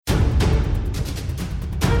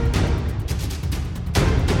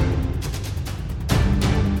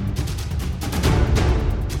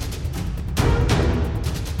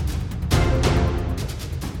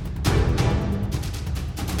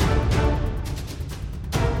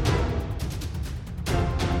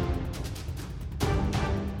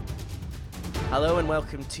Hello and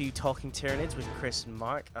welcome to Talking Tyranids with Chris and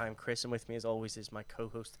Mark. I'm Chris and with me as always is my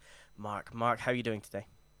co-host Mark. Mark, how are you doing today?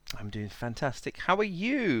 I'm doing fantastic. How are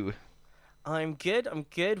you? I'm good.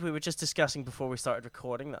 We were just discussing before we started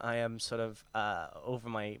recording that I am sort of over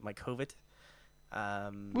my COVID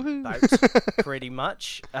Woohoo! bout pretty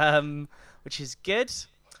much, which is good.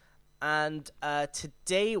 And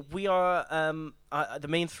today we are, the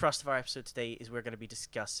main thrust of our episode today is we're going to be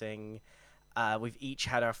discussing, we've each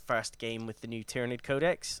had our first game with the new Tyranid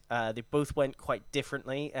codex. They both went quite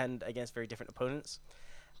differently and against very different opponents.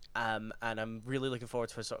 And I'm really looking forward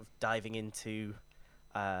to sort of diving into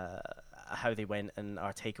how they went and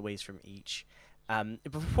our takeaways from each.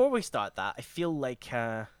 But before we start that, I feel like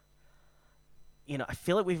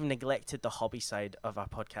we've neglected the hobby side of our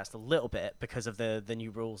podcast a little bit because of the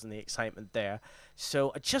new rules and the excitement there.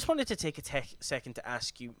 So I just wanted to take a second to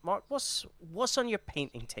ask you, Mark, what's on your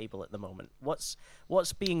painting table at the moment? What's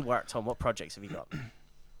being worked on? What projects have you got?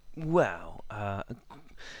 Well,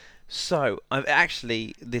 so I've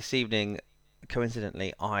actually this evening,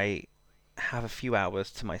 coincidentally, I have a few hours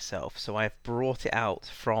to myself, so I've brought it out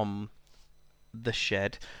from the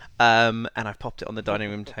shed, and I've popped it on the dining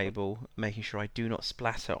room table, making sure I do not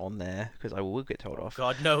splatter on there because I will get told off.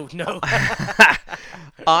 God, no.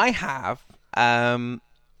 I have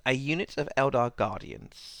a unit of Eldar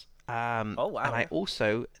Guardians. Oh, wow. And I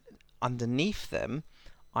also, underneath them,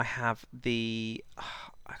 I have the...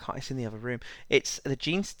 it's in the other room. It's the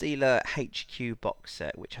Genestealer HQ box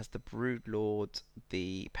set, which has the Broodlord,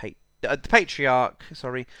 the Patriarch,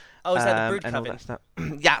 sorry. Oh, is that the Brood and all Coven? that stuff.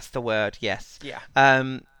 That's the word, yes. Yeah.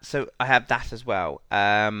 So I have that as well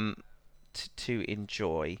to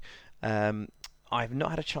enjoy. I've not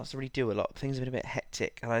had a chance to really do a lot. Things have been a bit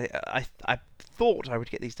hectic, and I thought I would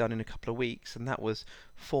get these done in a couple of weeks, and that was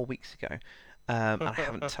 4 weeks ago. And I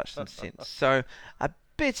haven't touched them since. So a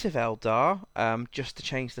bit of Eldar, just to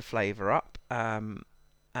change the flavour up, and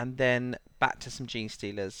then back to some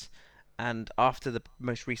Genestealers. And after the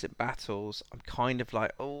most recent battles, I'm kind of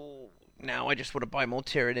like, oh, now I just want to buy more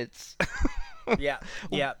Tyranids. Yeah.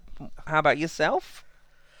 How about yourself?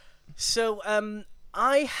 So,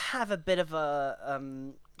 I have a bit of a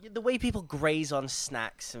the way people graze on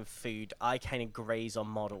snacks and food, I kind of graze on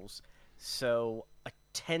models. So I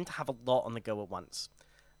tend to have a lot on the go at once,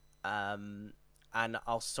 and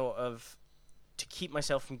I'll sort of, to keep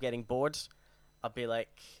myself from getting bored, I'll be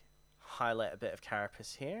like, highlight a bit of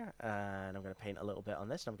carapace here, and I'm going to paint a little bit on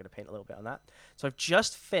this, and I'm going to paint a little bit on that. So I've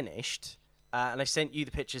just finished, and I sent you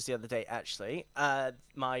the pictures the other day, actually,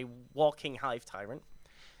 my walking hive tyrant.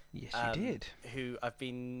 Yes, you did. Who I've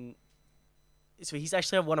been... So he's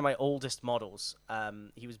actually one of my oldest models.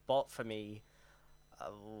 He was bought for me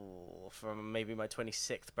from maybe my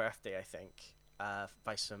 26th birthday, I think,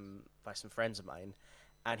 by some friends of mine.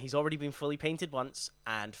 And he's already been fully painted once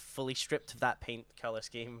and fully stripped of that paint color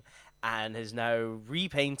scheme and is now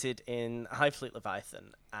repainted in Hive Fleet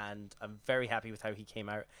Leviathan. And I'm very happy with how he came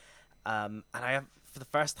out. And I have, for the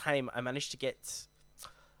first time, I managed to get...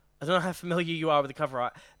 I don't know how familiar you are with the cover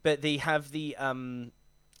art, but they have the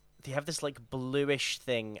they have this like bluish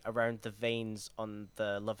thing around the veins on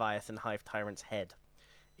the Leviathan Hive Tyrant's head,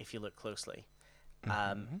 if you look closely.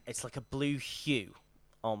 It's like a blue hue,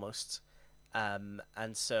 almost. And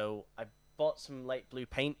so I bought some light blue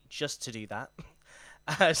paint just to do that.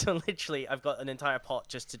 So literally, I've got an entire pot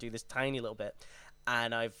just to do this tiny little bit,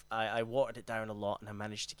 and I watered it down a lot, and I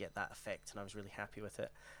managed to get that effect, and I was really happy with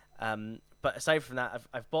it. But aside from that,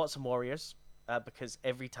 I've bought some warriors because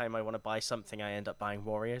every time I want to buy something, I end up buying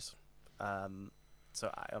warriors.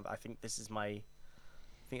 So I think this is I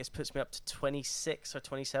think this puts me up to 26 or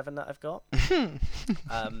 27 that I've got.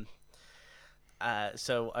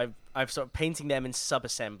 So I've sort of painting them in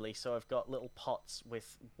sub-assembly. So I've got little pots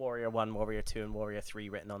with Warrior 1, Warrior 2, and Warrior 3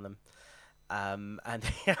 written on them. And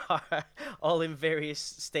they are all in various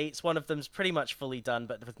states. One of them's pretty much fully done,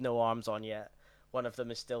 but with no arms on yet. One of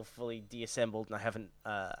them is still fully deassembled, and I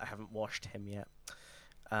haven't washed him yet.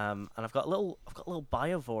 And I've got a little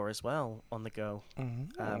Biovore as well on the go.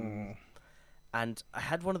 Mm-hmm. And I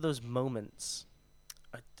had one of those moments.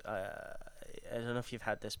 I don't know if you've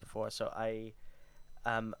had this before. So I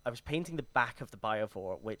was painting the back of the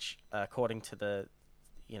Biovore, which, according to the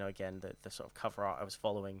sort of cover art I was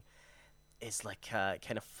following, is like a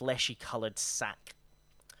kind of fleshy colored sack.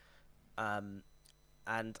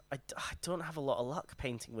 And I don't have a lot of luck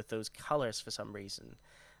painting with those colors for some reason.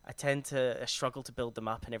 I tend to struggle to build them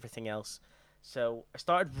up and everything else. So I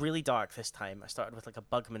started really dark this time. I started with like a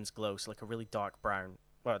Bugman's Glow, so like a really dark brown.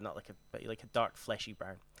 Well, not like but like a dark fleshy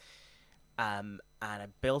brown. And I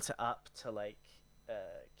built it up to like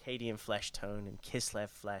Cadian flesh tone and Kislev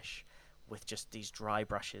flesh with just these dry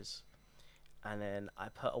brushes, and then I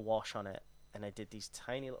put a wash on it, and I did these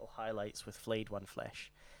tiny little highlights with flayed one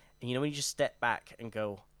flesh. And when you just step back and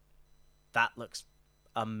go, that looks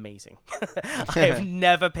amazing. I have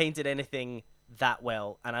never painted anything that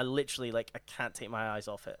well, and I literally I can't take my eyes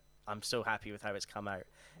off it. I'm so happy with how it's come out,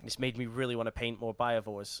 and it's made me really want to paint more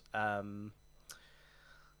Biovores.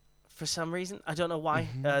 For some reason, I don't know why.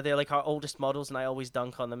 They're our oldest models, and I always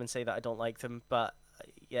dunk on them and say that I don't like them, but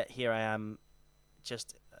yet here I am,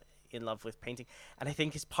 just in love with painting. And I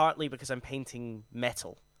think it's partly because I'm painting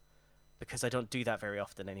metal, because I don't do that very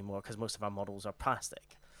often anymore, because most of our models are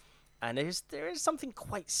plastic. And there is something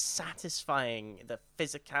quite satisfying, the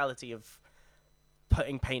physicality of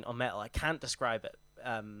putting paint on metal. I can't describe it,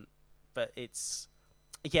 but there's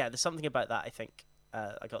something about that. I think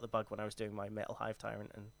I got the bug when I was doing my Metal Hive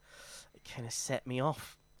Tyrant, and it kind of set me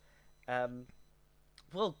off.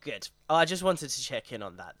 Well, good. I just wanted to check in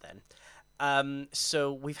on that then.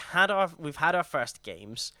 So we've had our first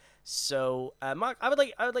games. So Mark, I would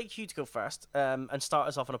like you to go first, and start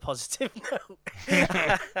us off on a positive note.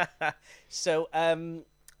 So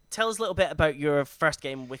tell us a little bit about your first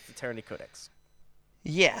game with the Tyranid codex.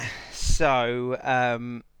 Yeah. So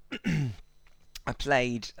I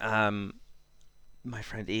played my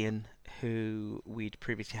friend Ian, who we'd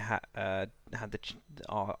previously had our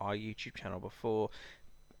YouTube channel before.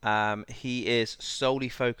 He is solely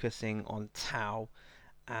focusing on Tau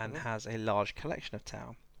and has a large collection of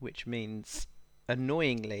Tau, which means,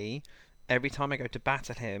 annoyingly, every time I go to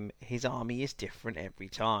battle him, his army is different every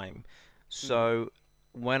time. So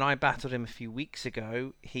when I battled him a few weeks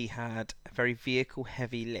ago, he had a very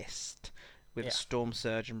vehicle-heavy list with a Storm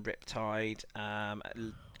Surge and Riptide, a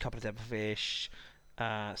couple of Devilfish,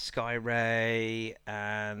 Sky Ray,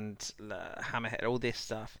 and Hammerhead, all this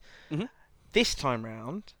stuff. This time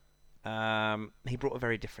round, he brought a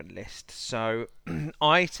very different list. So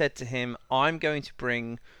I said to him, I'm going to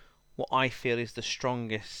bring what I feel is the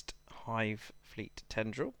strongest Hive Fleet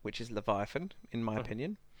Tendril, which is Leviathan, in my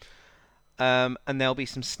opinion. And there'll be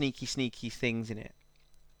some sneaky things in it.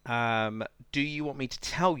 Do you want me to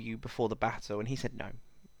tell you before the battle? And he said no.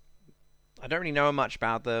 I don't really know much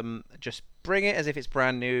about them. Just bring it as if it's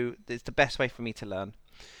brand new. It's the best way for me to learn.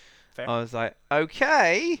 Fair. I was like,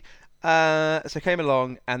 okay. So I came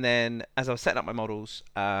along, and then as I was setting up my models,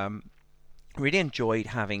 really enjoyed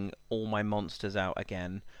having all my monsters out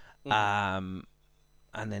again. And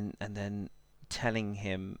then telling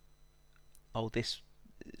him, oh, this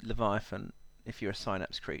Leviathan, if you're a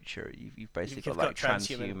synapse creature, you've basically got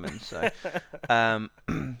transhuman. So,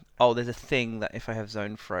 there's a thing that if I have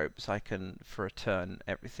zone thropes, I can, for a turn,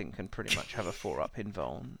 everything can pretty much have a 4-up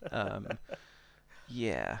invuln.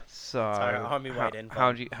 Yeah. So how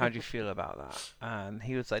do you feel about that? And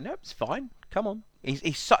he was like, no, it's fine. Come on.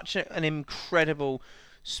 He's such an incredible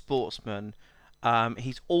sportsman.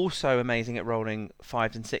 He's also amazing at rolling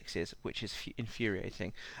 5s and 6s, which is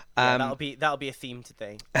infuriating. That'll be a theme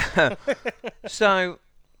today. So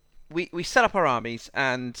we set up our armies,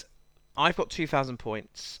 and I've got 2,000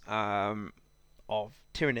 points of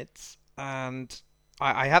Tyranids, and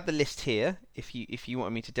I have the list here. If you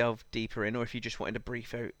wanted me to delve deeper in, or if you just wanted a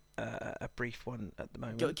brief one at the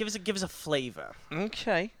moment. Give us a flavour.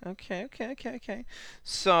 Okay.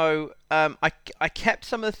 So I kept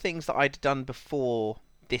some of the things that I'd done before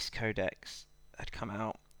this codex had come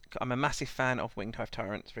out. I'm a massive fan of Winged Hive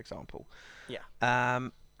Tyrants, for example. Yeah.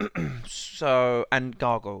 So, and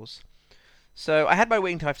Gargoyles. So I had my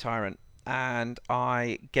Winged Hive Tyrant, and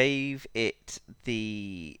I gave it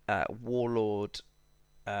the Warlord.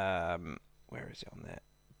 Where is it on there?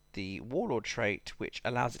 The Warlord trait, which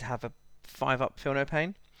allows it to have a 5-up Feel No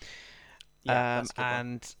Pain. Yeah,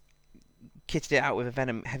 and kitted it out with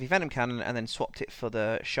a heavy venom cannon, and then swapped it for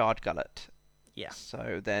the Shard Gullet. Yeah.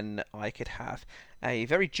 So then I could have a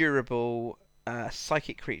very durable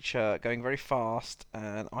psychic creature going very fast,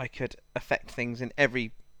 and I could affect things in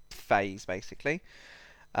every phase, basically.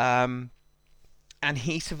 And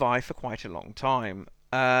he survived for quite a long time.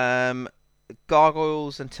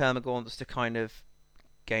 Gargoyles and Termagants to kind of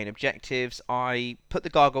gain objectives. I put the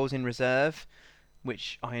Gargoyles in reserve,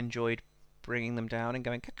 which I enjoyed bringing them down and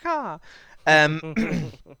going caca.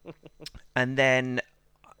 And then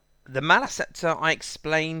the Malaceptor I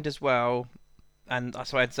explained as well, and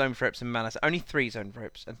so I had Zone Thropes and Malaceptor, only 3 Zone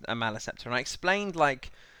Thropes and a Malaceptor, and I explained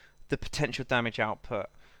the potential damage output,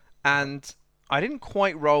 and I didn't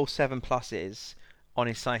quite roll 7+s on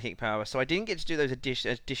his psychic power, so I didn't get to do those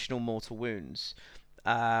additional mortal wounds,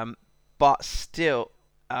 but still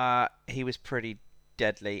he was pretty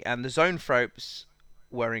deadly, and the Zone Thropes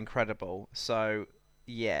were incredible. So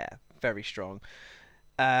yeah, very strong.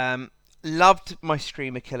 Loved my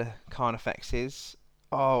Screamer Killer Carnifexes.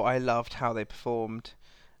 Oh, I loved how they performed.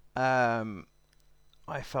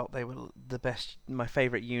 I felt they were the best, my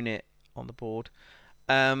favourite unit on the board.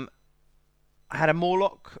 I had a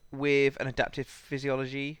Morlock with an adaptive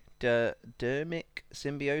physiology, dermic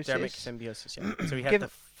symbiosis. Dermic symbiosis, yeah. So he had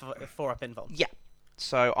the 4-up invuln. Yeah.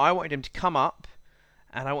 So I wanted him to come up,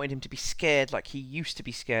 and I wanted him to be scared like he used to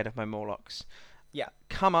be scared of my Morlocks. Yeah.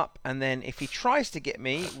 Come up, and then if he tries to get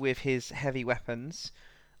me with his heavy weapons,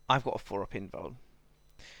 I've got a 4-up invuln.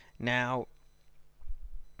 Now,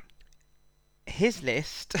 his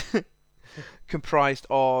list comprised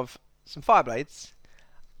of some Fireblades,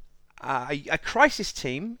 a Crisis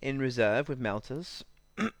team in reserve with Melters,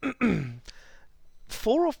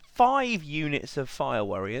 4 or 5 units of Fire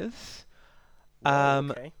Warriors,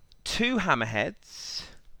 Okay. 2 Hammerheads,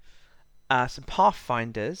 some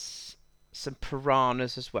Pathfinders, some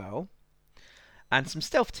Piranhas as well, and some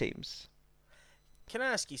Stealth teams. Can I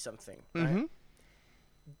ask you something? Mm-hmm. Right?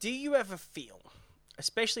 Do you ever feel,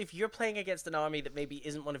 especially if you're playing against an army that maybe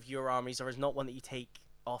isn't one of your armies or is not one that you take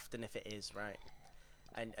often if it is, right?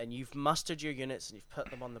 And you've mustered your units and you've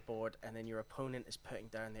put them on the board, and then your opponent is putting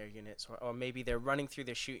down their units, or maybe they're running through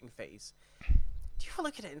their shooting phase. Do you ever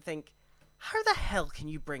look at it and think, how the hell can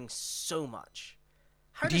you bring so much?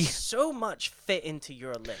 How does so much fit into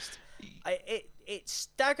your list? It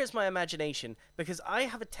staggers my imagination, because I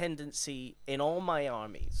have a tendency in all my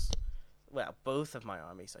armies, well, both of my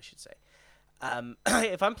armies, I should say.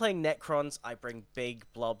 If I'm playing Necrons, I bring big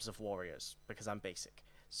blobs of warriors because I'm basic.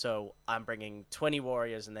 So I'm bringing 20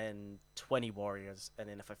 warriors and then 20 warriors, and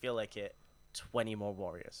then if I feel like it, 20 more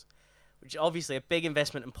warriors, which is obviously a big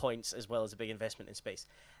investment in points as well as a big investment in space.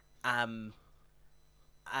 And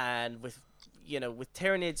with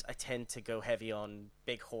Tyranids, I tend to go heavy on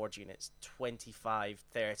big horde units, 25,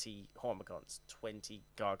 30 Hormigons, 20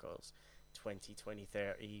 Gargoyles, 20,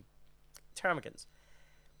 30 Termagants.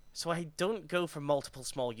 So I don't go for multiple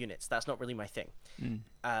small units. That's not really my thing.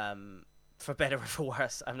 For better or for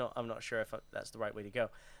worse, I'm not sure if that's the right way to go.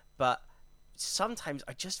 But sometimes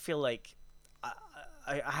I just feel like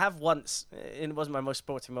I have once, it wasn't my most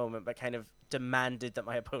sporting moment, but kind of demanded that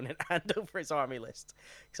my opponent hand over his army list.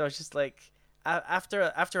 So I was just like, after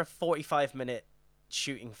a 45-minute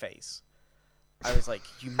shooting phase, I was like,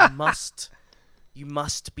 you must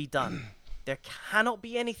be done. There cannot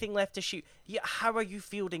be anything left to shoot. How are you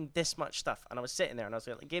fielding this much stuff? And I was sitting there and I was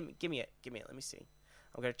like, give me it. Let me see.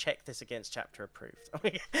 I'm going to check this against chapter approved. I'm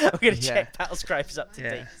going to check Battle Scribes up to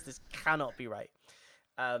date. This cannot be right.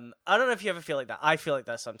 I don't know if you ever feel like that. I feel like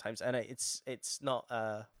that sometimes, and it's not.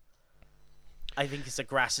 I think it's a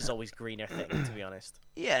grass is always greener thing, to be honest.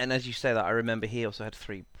 Yeah, and as you say that, I remember he also had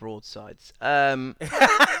 3 broadsides. So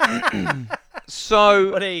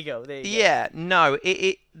well, there you go. Yeah, no,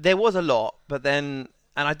 there was a lot, but then,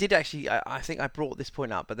 and I did actually, I think I brought this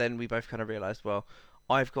point up, but then we both kind of realised, well,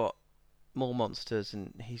 I've got more monsters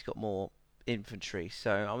and he's got more infantry,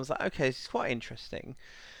 so I was like, okay, this is quite interesting.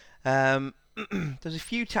 There's a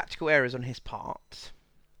few tactical errors on his part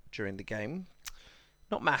during the game.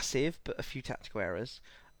 Not massive, but a few tactical errors.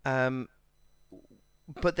 But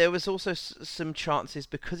there was also some chances,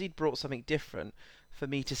 because he'd brought something different, for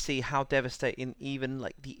me to see how devastating even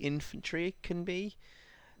like the infantry can be.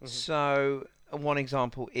 Mm-hmm. So one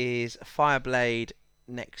example is a Fireblade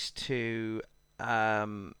next to a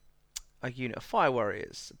unit of Fire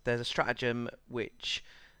Warriors. There's a stratagem which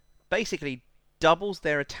basically doubles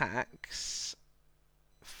their attacks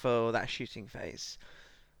for that shooting phase.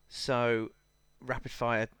 So Rapid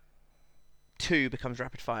Fire 2 becomes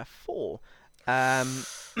Rapid Fire 4.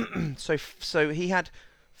 So he had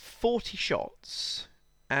 40 shots,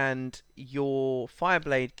 and your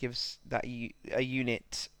Fireblade gives that a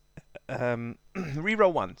unit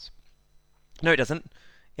reroll 1s. No, it doesn't.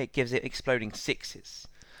 It gives it exploding 6s.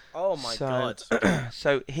 Oh my god!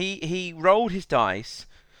 So he rolled his dice,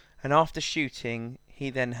 and after shooting, he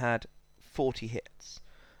then had 40 hits.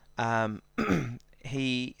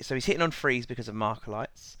 He's hitting on freeze because of marker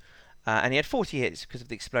lights, and he had 40 hits because of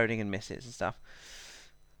the exploding and misses and stuff.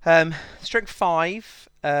 Strength 5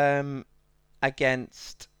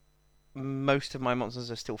 against most of my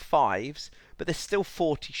monsters are still 5s, but there's still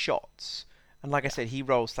 40 shots. And like I said, he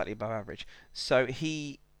rolls slightly above average. So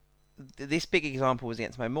this big example was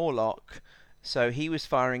against my Morlock. So he was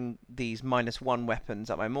firing these -1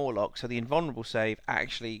 weapons at my Morlock. So the invulnerable save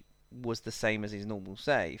actually was the same as his normal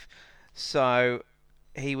save. So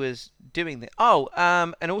he was doing the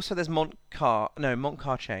and also there's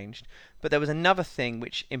Montcar changed, but there was another thing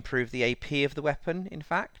which improved the AP of the weapon, in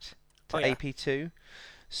fact, to AP2.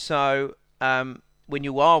 So when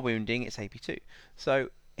you are wounding, it's AP2. So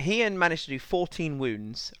he had managed to do 14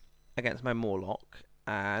 wounds against my Morlock,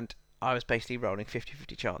 and I was basically rolling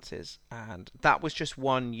 50-50 chances, and that was just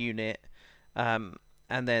one unit, and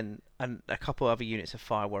then a couple other units of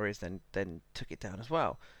Fire Warriors then took it down as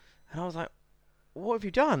well. And I was like, what have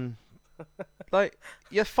you done? Like,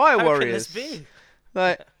 you're Fire Warriors. How can this be?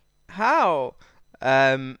 Like, how?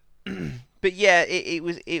 But yeah, it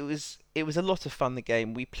was a lot of fun. The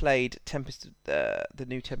game we played Tempest, the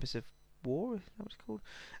new Tempest of War. Is that what it's called?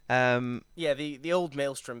 Yeah, the old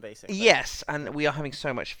Maelstrom basically. Yes, and we are having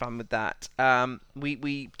so much fun with that.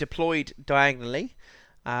 We deployed diagonally,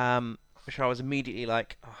 which I was immediately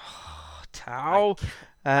like, oh, Tau.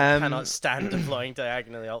 I cannot stand deploying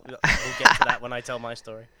diagonally. We'll get to that when I tell my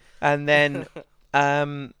story. And then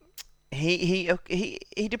he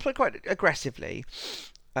deployed quite aggressively,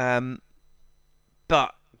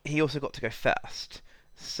 but he also got to go first,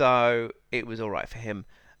 so it was all right for him.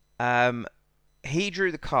 He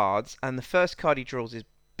drew the cards, and the first card he draws is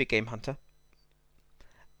Big Game Hunter,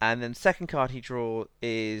 and then the second card he draws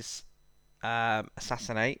is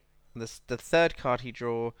Assassinate. The third card he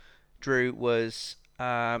drew was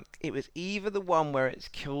it was either the one where it's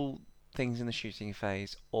kill things in the shooting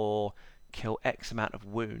phase or kill X amount of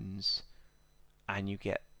wounds and you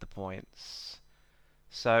get the points.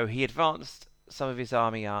 So he advanced some of his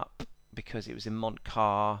army up because it was in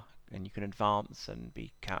Montcar and you can advance and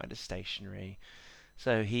be counted as stationary.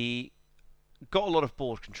 So he got a lot of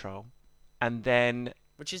board control, and then...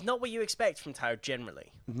 Which is not what you expect from Tau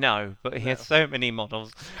generally. No, but he had so many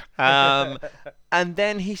models. And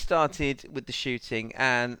then he started with the shooting,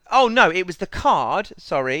 and... Oh no, it was the card,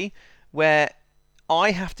 sorry, where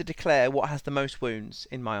I have to declare what has the most wounds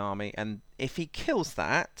in my army, and if he kills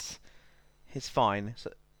that, he's fine.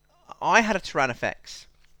 So I had a Tyrannifex.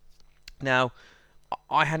 Now,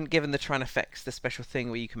 I hadn't given the Tyrannifex the special thing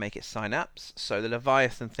where you can make it synapse, so the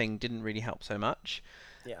Leviathan thing didn't really help so much.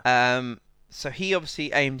 Yeah. So he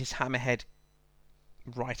obviously aimed his hammerhead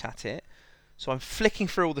right at it. So I'm flicking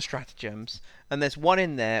through all the stratagems, and there's one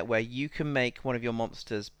in there where you can make one of your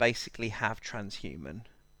monsters basically have transhuman.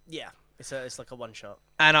 Yeah, it's like a one-shot.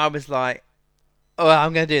 And I was like, oh,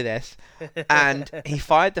 I'm going to do this. And he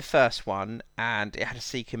fired the first one, and it had a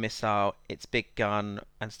Seeker missile, its big gun,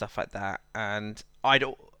 and stuff like that. And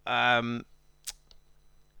and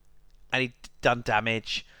he'd done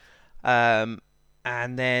damage. And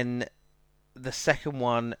then the second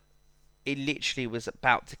one, it literally was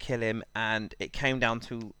about to kill him, and it came down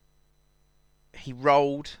to he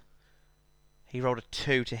rolled a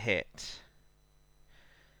 2 to hit.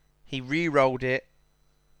 He re-rolled it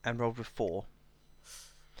and rolled a 4.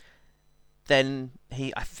 Then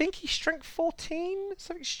I think he strength 14,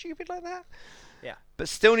 something stupid like that. Yeah. But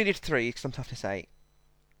still needed 3 because I'm toughness 8.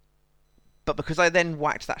 But because I then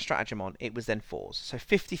whacked that stratagem on, it was then 4s. So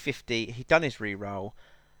 50-50, he'd done his re-roll.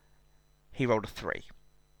 He rolled a 3.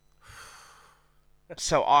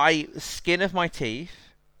 So skin of my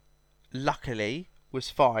teeth, luckily, was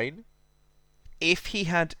fine. If he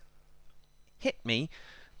had hit me,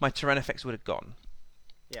 my Tyrannifex would have gone.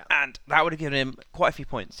 Yeah. And that would have given him quite a few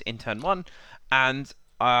points in turn 1. And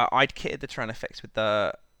I'd kitted the Tyrannifex with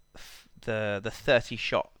the 30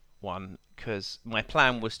 shot one, because my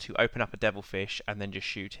plan was to open up a Devilfish and then just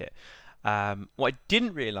shoot it. What I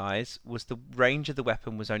didn't realise was the range of the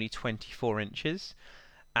weapon was only 24 inches,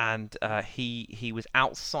 and he was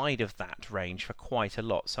outside of that range for quite a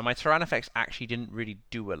lot. So my Tyrannifex actually didn't really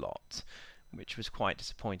do a lot, which was quite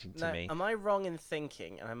disappointing to me. Am I wrong in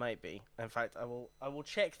thinking, and I might be, in fact, I will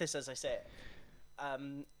check this as I say it,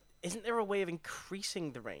 isn't there a way of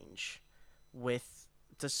increasing the range with...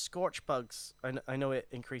 Does Scorch Bugs, I know it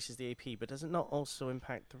increases the AP, but does it not also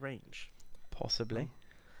impact the range? Possibly.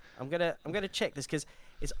 I'm gonna check this, because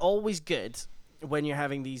it's always good when you're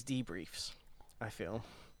having these debriefs, I feel,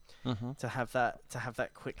 to have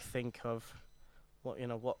that quick think of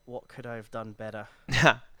what could I have done better.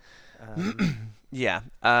 Yeah.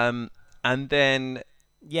 And then...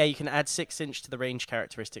 Yeah, you can add 6-inch to the range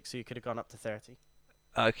characteristic, so you could have gone up to 30.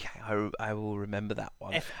 Okay, I will remember that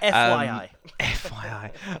one. FYI.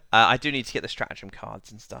 FYI. I do need to get the stratagem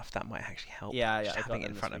cards and stuff. That might actually help. Yeah, just I having got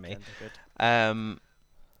it in front of me.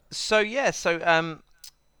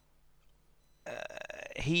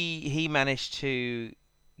 He managed to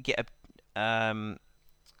get a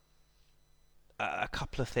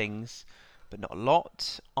couple of things, but not a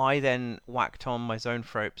lot. I then whacked on my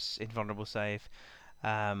Zoanthropes invulnerable save.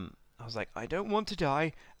 I was like, I don't want to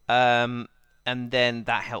die. And then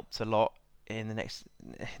that helped a lot in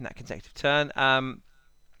that consecutive turn. And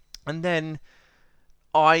then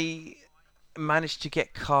I managed to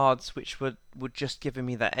get cards which would just giving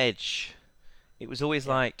me that edge It was always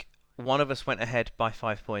Yeah. like one of us went ahead by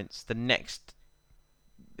 5 points. The next,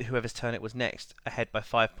 whoever's turn it was next, ahead by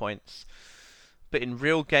 5 points. But in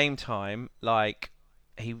real game time, like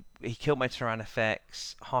he killed my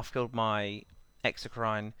Tyrannifex, half killed my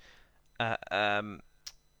Exocrine. Uh, um,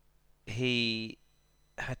 he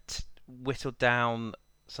had whittled down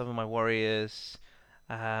some of my warriors.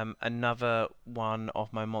 Another one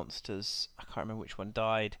of my monsters, I can't remember which one,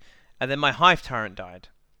 died. And then my Hive Tyrant died.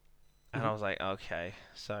 And I Mhm. was like, okay,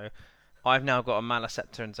 so I've now got a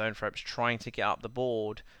Maliceptor and Zoanthropes trying to get up the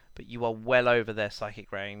board, but you are well over their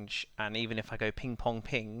psychic range, and even if I go ping pong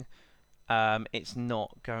ping, it's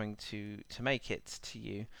not going to make it to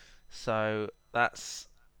you. So that's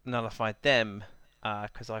nullified them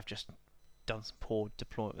because I've just done some poor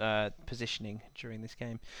positioning during this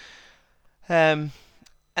game. Um,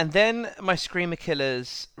 and then my Screamer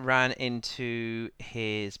Killers ran into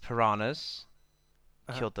his Piranhas,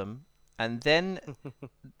 Uh-huh. killed them, and then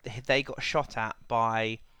they got shot at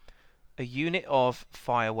by a unit of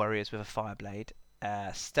Fire Warriors with a Fireblade,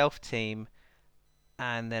 a Stealth Team,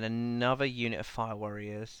 and then another unit of Fire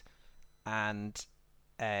Warriors, and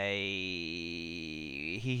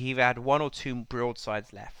he had one or two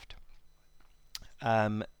broadsides left.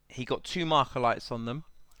 He got two marker lights on them.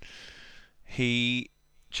 He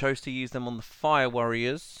chose to use them on the Fire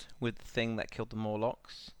Warriors with the thing that killed the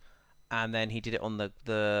Morlocks, and then he did it on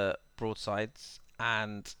the broadsides.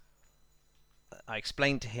 And I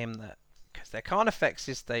explained to him that because their card effects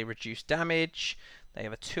is they reduce damage, they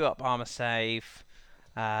have a 2-up armor save.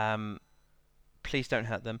 Please don't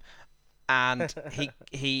hurt them. And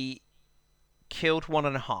he killed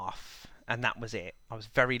 1.5, and that was it. I was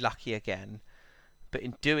very lucky again. But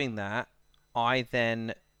in doing that, I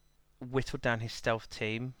then whittled down his stealth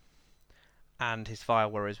team and his fire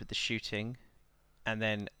warriors with the shooting, and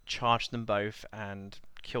then charged them both and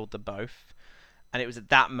killed them both. And it was at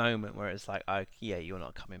that moment where it's like, oh, yeah, you're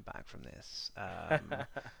not coming back from this.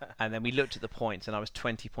 And then we looked at the points, and I was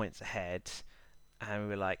 20 points ahead. And we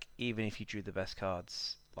were like, even if you drew the best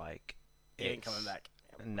cards, like, He ain't coming back.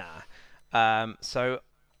 nah. So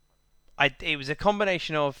it was a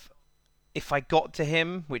combination of if I got to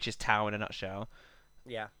him, which is Tau in a nutshell,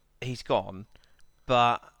 Yeah. he's gone.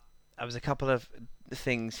 But there was a couple of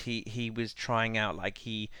things he was trying out, like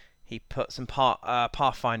he put some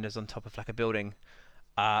pathfinders on top of like a building,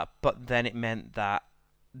 but then it meant that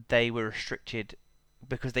they were restricted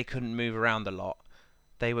because they couldn't move around a lot.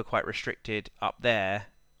 They were quite restricted up there,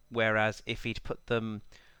 whereas if he'd put them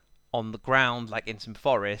on the ground, like in some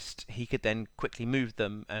forest, he could then quickly move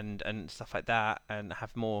them and stuff like that, and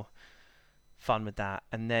have more fun with that.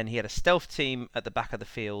 And then he had a stealth team at the back of the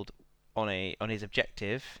field on his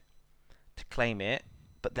objective to claim it,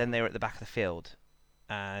 but then they were at the back of the field,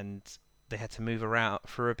 and they had to move around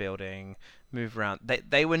through a building, move around. They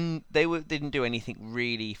didn't do anything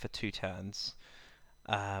really for 2 turns,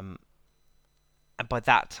 and by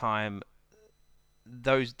that time,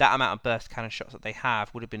 that amount of burst cannon shots that they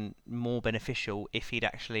have would have been more beneficial if he'd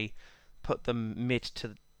actually put them mid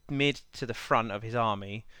to the front of his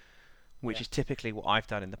army, which Yeah. is typically what I've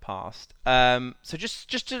done in the past. So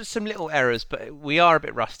just some little errors, but we are a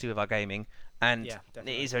bit rusty with our gaming, and Yeah, it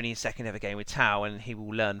definitely. is only his second ever game with Tau, and he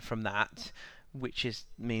will learn from that, which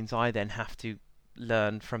means I then have to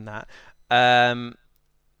learn from that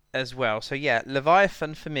as well. So yeah,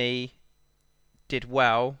 Leviathan for me did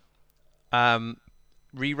well.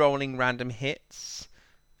 Re-rolling random hits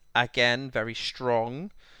again, very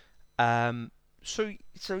strong. So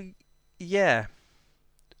yeah,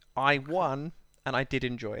 I won, and I did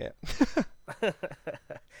enjoy it.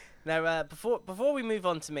 Now, before we move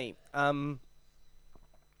on to me, for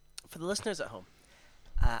the listeners at home,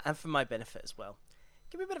 and for my benefit as well,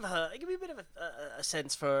 give me a bit of a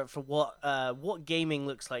sense for what gaming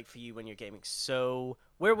looks like for you when you're gaming. So,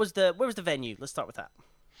 where was the venue? Let's start with that.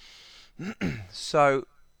 So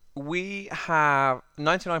we have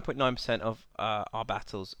 99.9% of our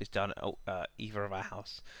battles is done at either of our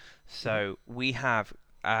house. Hmm. So we have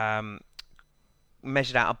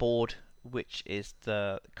measured out a board which is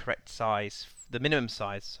the correct size, the minimum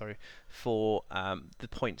size, sorry, for the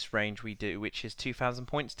points range we do, which is 2,000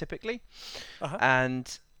 points typically. Uh-huh.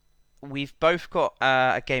 And we've both got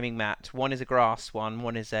a gaming mat. One is a grass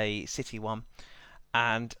one is a city one.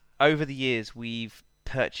 And over the years, we've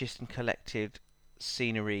purchased and collected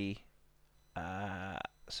scenery,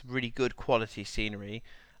 some really good quality scenery,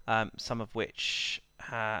 some of which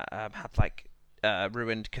have like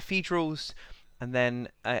ruined cathedrals, and then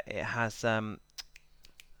it has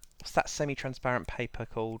what's that semi-transparent paper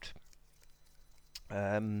called?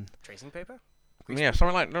 Tracing paper. Yeah,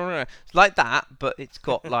 something like no, it's like that, but it's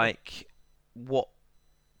got like what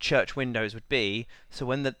church windows would be. So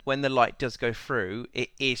when the light does go through, it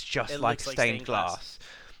is just It like looks like stained glass,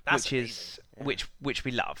 That's which amazing. is Yeah. which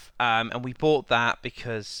we love. And we bought that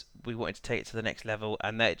because we wanted to take it to the next level,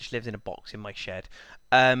 and that it just lives in a box in my shed.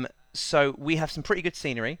 So we have some pretty good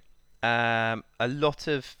scenery, a lot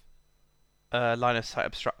of line of sight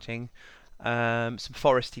obstructing, some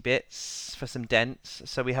foresty bits for some dents.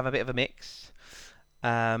 So we have a bit of a mix.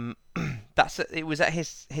 It was at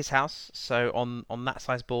his house, so on that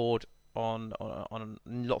size board, on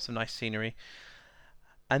lots of nice scenery,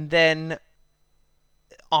 and then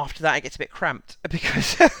after that it gets a bit cramped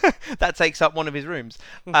because that takes up one of his rooms.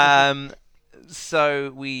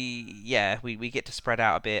 So we get to spread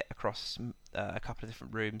out a bit across a couple of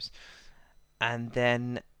different rooms, and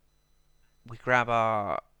then we grab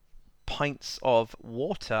our pints of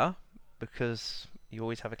water because you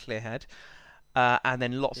always have a clear head, and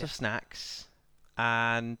then lots of snacks,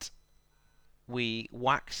 and we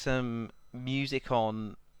whack some music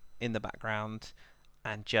on in the background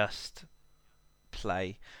and just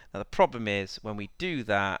play. Now the problem is when we do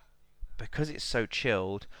that, because it's so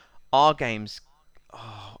chilled, our games.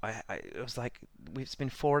 Oh, it was like it's been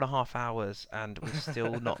 4.5 hours and we're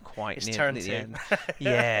still not quite It's near turn the 2. end.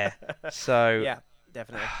 Yeah. So Yeah,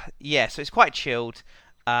 definitely. yeah, so it's quite chilled.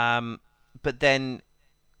 But then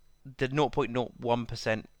the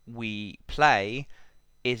 0.01% we play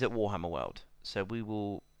is at Warhammer World. So we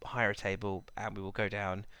will hire a table and we will go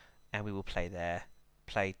down and we will play there,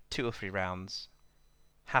 play 2 or 3 rounds,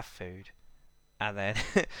 have food, and then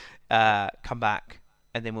come back,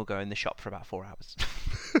 and then we'll go in the shop for about 4 hours.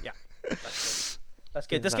 Yeah, that's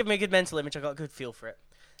good. That's giving me a good mental image. I got a good feel for it.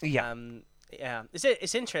 Yeah. Yeah.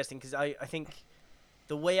 It's interesting because I think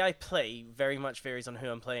the way I play very much varies on who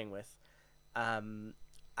I'm playing with. I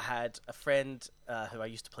had a friend who I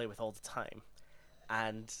used to play with all the time,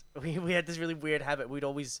 and we had this really weird habit. We'd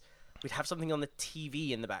have something on the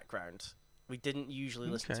TV in the background. We didn't usually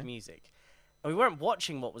listen to music, and we weren't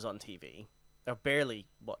watching what was on TV, or barely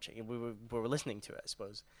watching. We were listening to it, I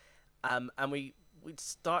suppose. And we'd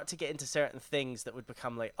start to get into certain things that would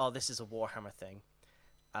become like, oh, this is a Warhammer thing.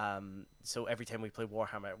 So every time we play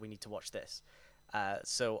Warhammer, we need to watch this.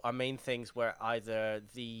 So our main things were either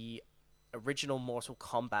the original Mortal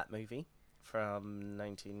Kombat movie from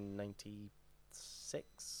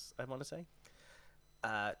 1996, I want to say.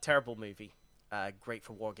 Terrible movie. Great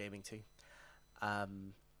for wargaming too.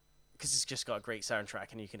 Because it's just got a great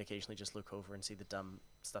soundtrack and you can occasionally just look over and see the dumb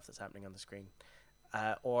stuff that's happening on the screen.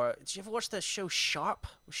 Or did you ever watch the show Sharp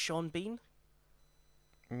with Sean Bean?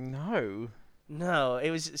 No. No,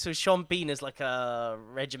 it was so Sean Bean is like a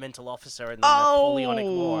regimental officer in the Napoleonic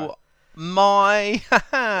War. My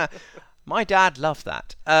my dad loved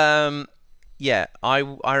that. Yeah,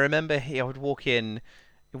 I remember I would walk in,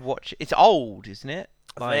 watch. It's old, isn't it?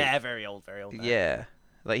 Yeah, very old now. Yeah,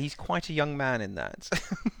 like he's quite a young man in that.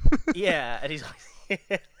 Yeah, and he's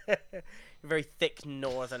like very thick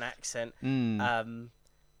northern accent.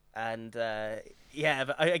 Yeah,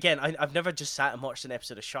 but I've never just sat and watched an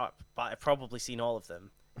episode of Sharp, but I've probably seen all of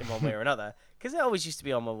them in one way or another because it always used to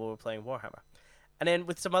be on when we were playing Warhammer. And then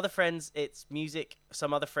with some other friends, it's music.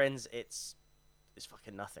 Some other friends, it's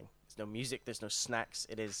fucking nothing. There's no music. There's no snacks.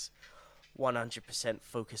 It is 100%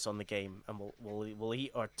 focus on the game, and we'll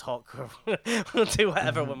eat or talk or we'll do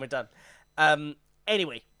whatever when we're done.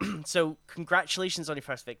 Anyway, so congratulations on your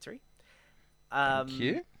first victory. Thank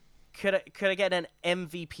you. Could I get an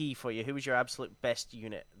MVP for you? Who was your absolute best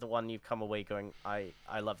unit? The one you've come away going, I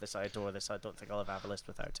love this, I adore this. I don't think I'll ever have a list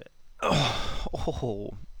without it.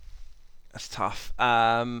 Oh, that's tough.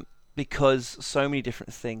 Because so many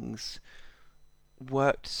different things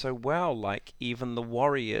worked so well. Like even the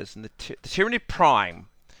Warriors and the Tyranid Prime,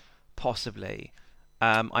 possibly.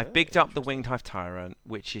 I've bigged up the Winged Hive Tyrant,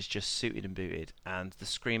 which is just suited and booted, and the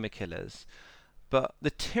Screamer Killers. But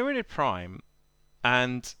the Tyranid Prime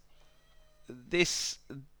and this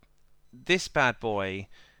bad boy,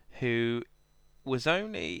 who was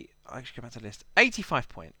only, I should go back to the list, 85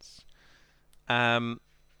 points.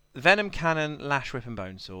 Venom Cannon, Lash Whip and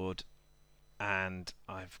Bone Sword, and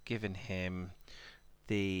I've given him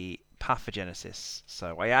the Pathogenesis.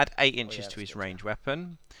 So I add 8 inches to his range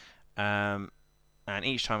weapon, and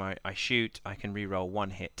each time I shoot, I can reroll 1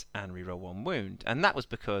 hit and reroll 1 wound. And that was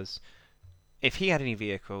because if he had any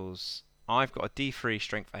vehicles, I've got a D3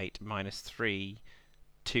 Strength 8 -3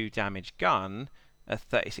 2 damage gun at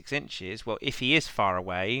 36 inches. Well, if he is far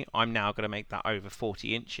away, I'm now going to make that over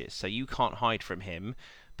 40 inches. So you can't hide from him,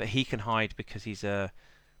 but he can hide because he's a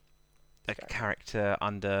character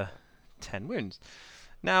under 10 wounds.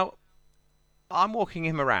 Now, I'm walking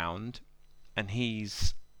him around, and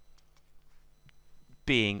he's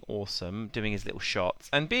being awesome, doing his little shots,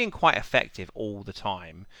 and being quite effective all the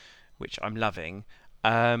time, which I'm loving.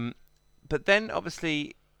 But then,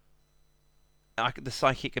 obviously, the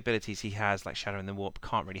psychic abilities he has, like Shadow and the Warp,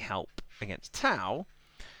 can't really help against Tau.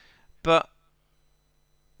 But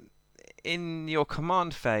in your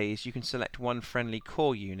command phase, you can select one friendly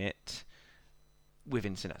core unit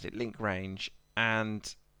within synaptic link range,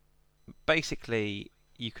 and basically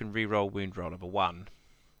you can re-roll wound roll of a 1.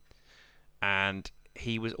 And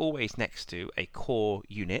he was always next to a core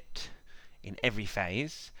unit in every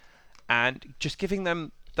phase, and just giving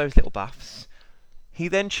them those little buffs. He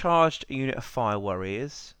then charged a unit of fire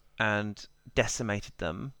warriors and decimated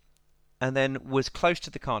them, and then was close to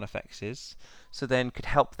the Carnifexes, so then could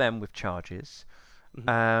help them with charges.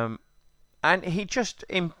 And he just,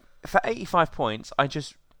 for 85 points, I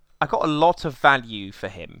got a lot of value for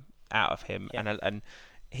him out of him, and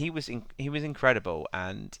he was incredible,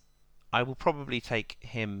 and I will probably take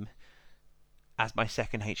him as my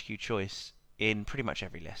second HQ choice in pretty much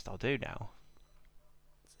every list I'll do now.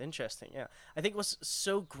 It's interesting, yeah. I think what's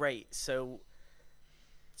so great, so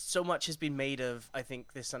much has been made of, I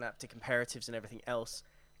think, the synaptic imperatives and everything else.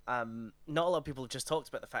 Not a lot of people have just talked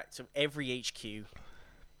about the fact, so every HQ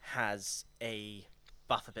has a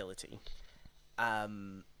buff ability.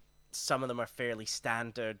 Some of them are fairly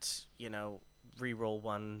standard, reroll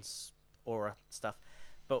ones, aura stuff.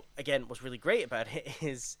 But again, what's really great about it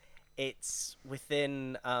is it's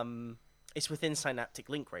within synaptic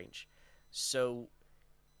link range. So,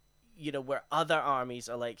 where other armies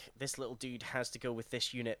are like, this little dude has to go with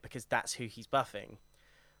this unit because that's who he's buffing.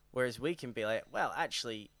 Whereas we can be like, well,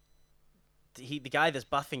 actually, the guy that's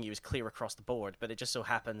buffing you is clear across the board, but it just so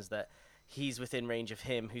happens that he's within range of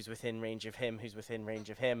him, who's within range of him, who's within range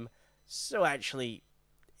of him. So actually,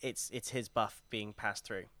 it's his buff being passed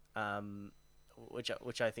through,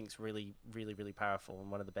 which I think is really, really, really powerful, and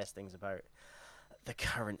one of the best things about the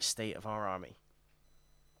current state of our army.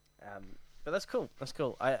 But that's cool. That's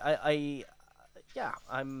cool. I'm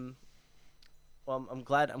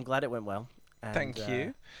glad it went well. And, thank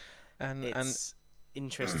you. It's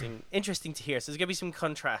interesting to hear. So there's gonna be some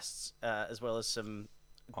contrasts as well as some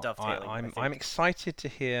dovetailing. I'm excited to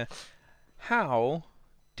hear, how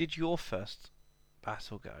did your first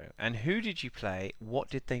battle go, and who did you play? What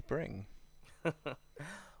did they bring?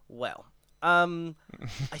 Well, I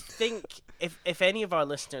think if any of our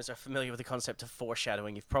listeners are familiar with the concept of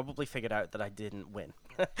foreshadowing, you've probably figured out that I didn't win.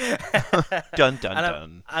 Dun dun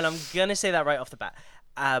dun. And I'm gonna say that right off the bat.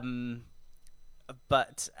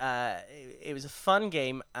 But it was a fun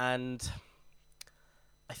game, and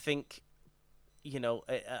I think,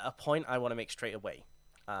 a point I want to make straight away.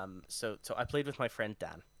 So I played with my friend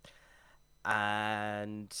Dan,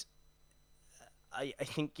 and I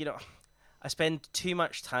think, I spend too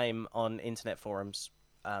much time on internet forums,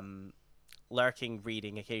 lurking,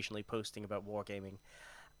 reading, occasionally posting about wargaming,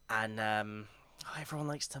 and everyone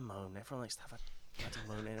likes to moan. Everyone likes to have a bloody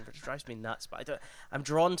moan, and it drives me nuts. But I'm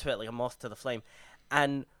drawn to it like a moth to the flame.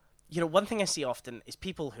 And one thing I see often is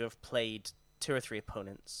people who have played 2 or 3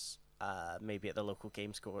 opponents, maybe at the local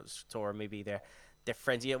game store, maybe their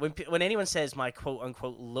friends. When anyone says my quote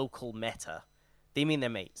unquote local meta, they mean their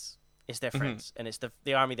mates. It's their friends, and it's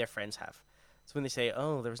the army their friends have. So when they say,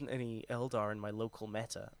 "Oh, there isn't any Eldar in my local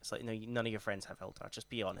meta," it's like, no, none of your friends have Eldar. Just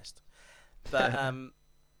be honest. But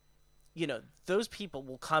those people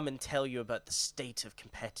will come and tell you about the state of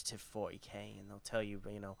competitive 40k, and they'll tell you,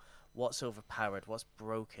 what's overpowered, what's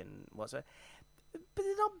broken, but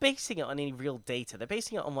they're not basing it on any real data. They're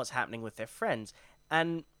basing it on what's happening with their friends.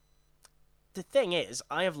 And the thing is,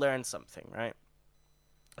 I have learned something, right?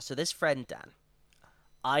 So this friend Dan,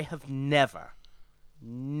 I have never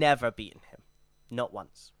beaten him. Not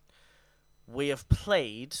once. We have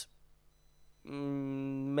played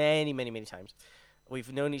many, many, many times.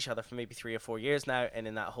 We've known each other for maybe 3 or 4 years now, and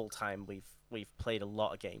in that whole time, we've played a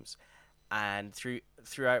lot of games. And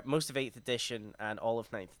throughout most of 8th edition and all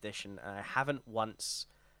of 9th edition, I haven't once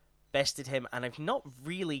bested him, and I've not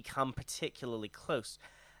really come particularly close.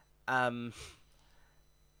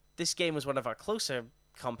 This game was one of our closer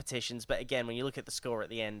competitions, but again, when you look at the score at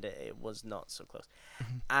the end, it was not so close.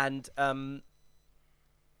 And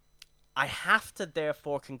I have to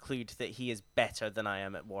therefore conclude that he is better than I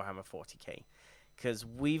am at Warhammer 40k, because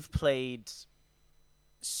we've played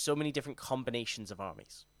so many different combinations of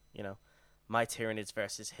armies. My Tyranids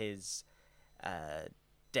versus his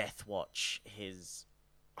Death Watch, his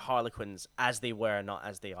Harlequins, as they were, not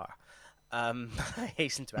as they are. I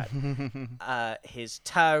hasten to add. His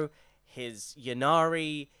Tau, his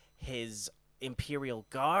Yanari, his Imperial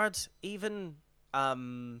Guard, even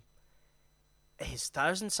his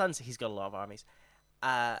Thousand Sons. He's got a lot of armies.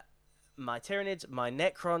 My Tyranids, my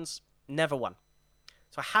Necrons, never won.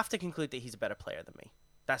 So I have to conclude that he's a better player than me.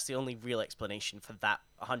 That's the only real explanation for that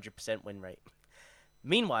 100% win rate.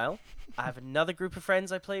 Meanwhile, I have another group of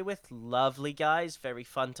friends I play with. Lovely guys, very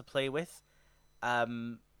fun to play with.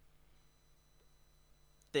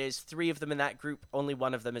 There's 3 of them in that group. Only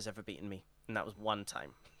one of them has ever beaten me, and that was one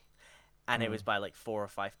time. And it was by like 4 or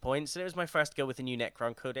 5 points. And it was my first go with the new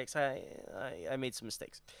Necron codex. I made some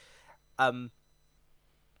mistakes.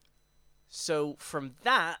 So from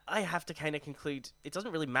that, I have to kind of conclude it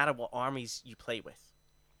doesn't really matter what armies you play with.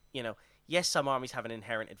 You know, yes, some armies have an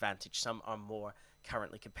inherent advantage. Some are more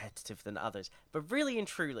currently competitive than others. But really and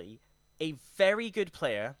truly, a very good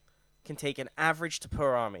player can take an average to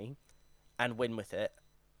poor army and win with it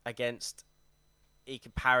against a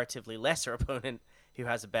comparatively lesser opponent who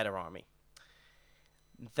has a better army.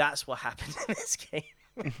 That's what happened in this game.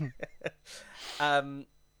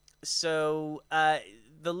 So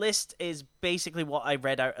the list is basically what I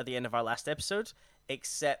read out at the end of our last episode,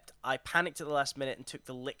 except I panicked at the last minute and took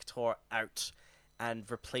the Lictor out and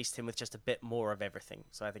replaced him with just a bit more of everything.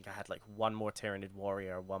 So I think I had like one more Tyranid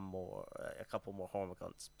Warrior, a couple more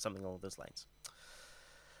Hormagaunts, something along those lines.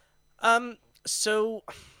 So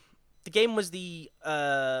the game was the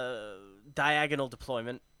diagonal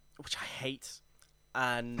deployment, which I hate,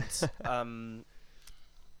 and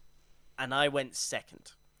I went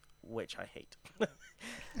second, which I hate.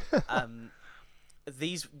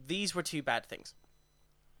 These were 2 bad things.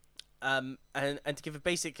 And to give a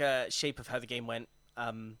basic shape of how the game went,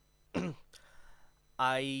 I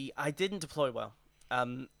didn't deploy well.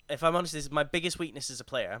 If I'm honest, my biggest weakness as a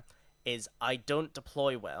player is I don't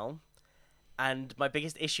deploy well, and my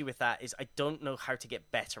biggest issue with that is I don't know how to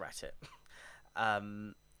get better at it.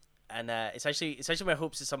 It's actually my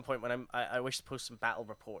hopes at some point when I wish to post some battle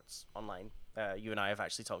reports online. You and I have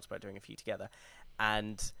actually talked about doing a few together,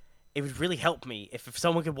 and it would really help me if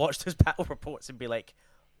someone could watch those battle reports and be like,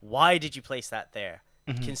 why did you place that there?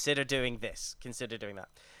 Mm-hmm. Consider doing this. Consider doing that.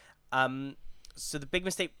 So the big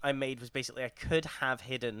mistake I made was basically I could have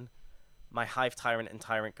hidden my Hive Tyrant and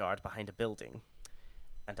Tyrant Guard behind a building,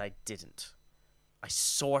 and I didn't. I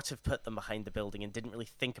sort of put them behind the building and didn't really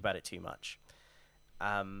think about it too much.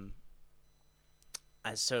 And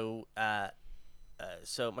so my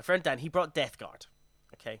friend Dan, he brought Death Guard,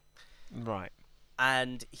 okay? Right.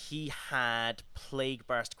 And he had Plague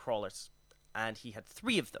Burst Crawlers, and he had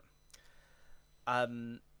 3 of them.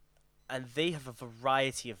 And they have a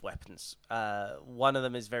variety of weapons. One of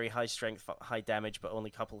them is very high strength, high damage, but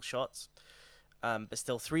only a couple shots. But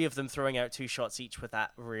still, 3 of them throwing out 2 shots each with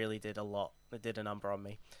that really did a lot. It did a number on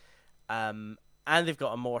me. And they've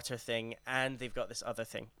got a mortar thing, and they've got this other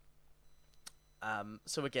thing.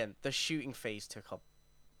 So again, the shooting phase took a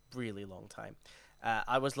really long time.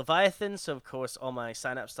 I was Leviathan, so of course all my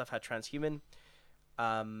Synapse stuff had Transhuman.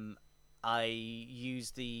 I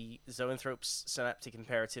used the Zoanthrope's Synaptic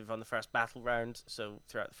Imperative on the first battle round, so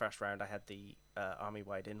throughout the first round I had the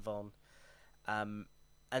army-wide invuln.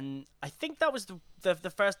 And I think that was the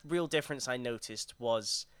first real difference I noticed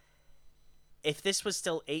was if this was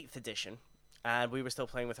still 8th edition and we were still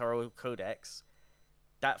playing with our old codex,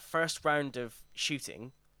 that first round of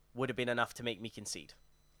shooting would have been enough to make me concede.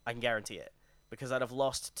 I can guarantee it. Because I'd have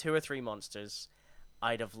lost 2 or 3 monsters,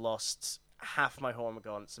 I'd have lost half my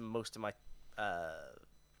Hormagaunts and most of my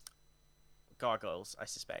gargoyles, I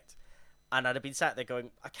suspect. And I'd have been sat there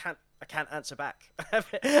going, I can't answer back.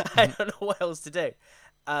 I don't know what else to do.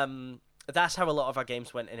 That's how a lot of our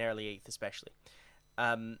games went in early 8th, especially.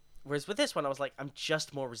 Whereas with this one, I was like, I'm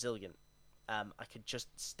just more resilient. I could just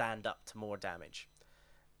stand up to more damage.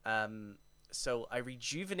 So I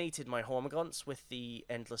rejuvenated my Hormagaunts with the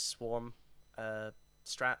Endless Swarm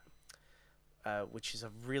strat, which is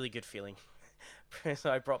a really good feeling.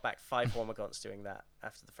 So I brought back 5 Hormagaunts doing that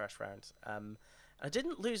after the first round. I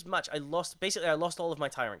didn't lose much. I lost all of my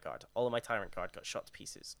Tyrant Guard. All of my Tyrant Guard got shot to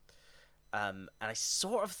pieces. And I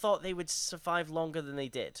sort of thought they would survive longer than they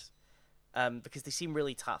did, because they seem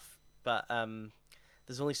really tough. But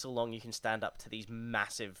there's only so long you can stand up to these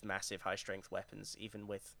massive, massive high-strength weapons, even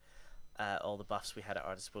with all the buffs we had at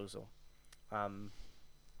our disposal.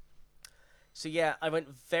 So yeah, I went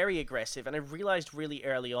very aggressive, and I realized really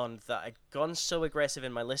early on that I'd gone so aggressive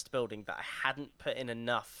in my list building that I hadn't put in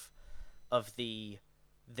enough of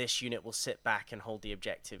this unit will sit back and hold the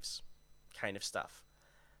objectives kind of stuff.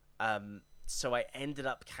 So I ended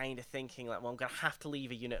up kind of thinking, like, well, I'm going to have to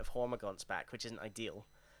leave a unit of Hormagaunts back, which isn't ideal.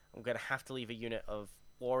 I'm going to have to leave a unit of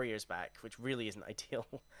Warriors back, which really isn't ideal.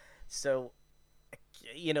 So,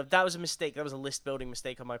 that was a mistake. That was a list building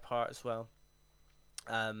mistake on my part as well.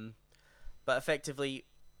 But effectively,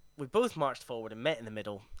 we both marched forward and met in the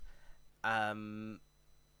middle.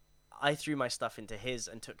 I threw my stuff into his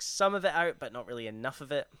and took some of it out, but not really enough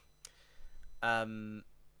of it. And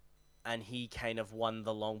he kind of won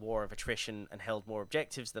the long war of attrition and held more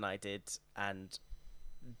objectives than I did, and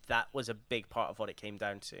that was a big part of what it came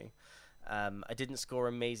down to. I didn't score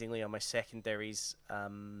amazingly on my secondaries.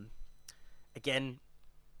 Again,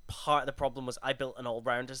 part of the problem was I built an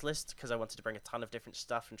all-rounders list because I wanted to bring a ton of different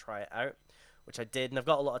stuff and try it out, which I did, and I've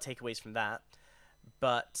got a lot of takeaways from that.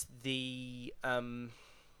 But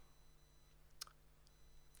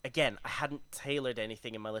again, I hadn't tailored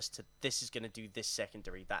anything in my list to this is going to do this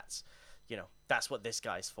secondary. That's what this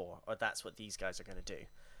guy's for, or that's what these guys are going to do.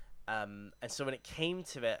 And so when it came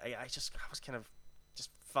to it, I was kind of just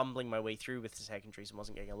fumbling my way through with the secondaries and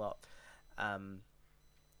wasn't getting a lot. And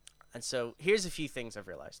so here's a few things I've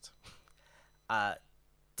realized.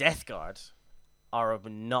 Death Guard are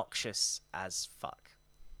obnoxious as fuck.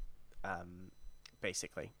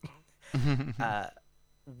 Basically.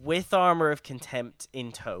 With Armor of Contempt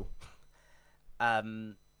in tow,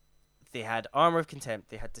 they had Armor of Contempt,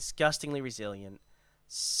 they had Disgustingly Resilient.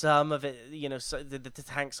 Some of it, so the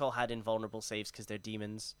tanks all had invulnerable saves because they're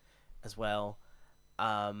demons as well.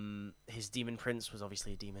 His Demon Prince was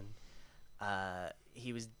obviously a demon.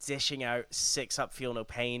 He was dishing out 6-up Feel No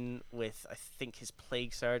Pain with, I think, his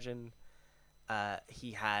Plague Surgeon.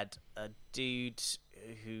 He had a dude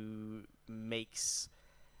who makes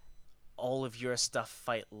all of your stuff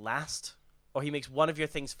fight last, or he makes one of your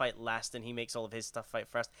things fight last and he makes all of his stuff fight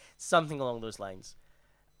first, something along those lines.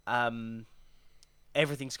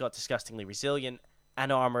 Everything's got Disgustingly Resilient,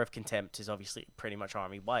 and Armor of Contempt is obviously pretty much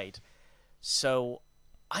army wide, so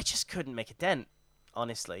I just couldn't make a dent,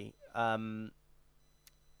 honestly. There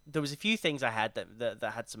was a few things I had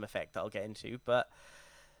that had some effect that I'll get into, but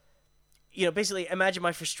basically imagine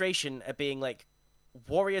my frustration at being like,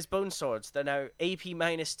 Warriors Bone Swords, they're now AP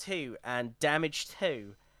 -2 and damage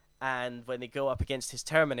 2, and when they go up against his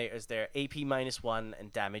Terminators, they're AP -1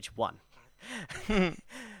 and damage 1. And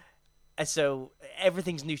so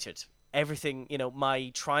everything's neutered. Everything,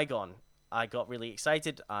 my Trigon, I got really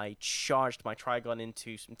excited. I charged my Trigon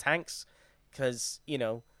into some tanks because,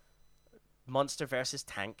 monster versus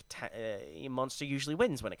tank, monster usually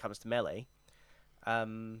wins when it comes to melee.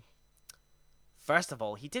 First of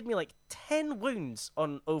all, he did me like 10 wounds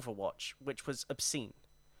on Overwatch, which was obscene.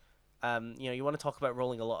 You want to talk about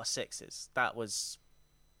rolling a lot of 6s. That was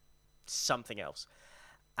something else.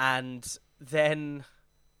 And then,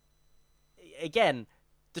 again,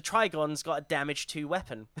 the Trigon's got a damage 2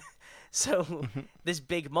 weapon. So this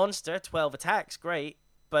big monster, 12 attacks, great,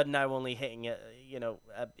 but now only hitting it,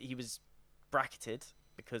 he was bracketed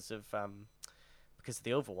because of the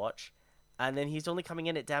Overwatch. And then he's only coming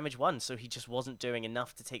in at damage 1, so he just wasn't doing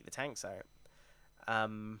enough to take the tanks out.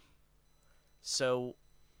 So,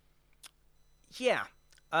 yeah.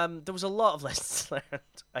 There was a lot of lessons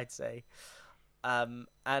learned, I'd say. And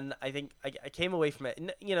I think I came away from it.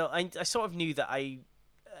 I sort of knew that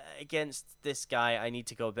against this guy, I need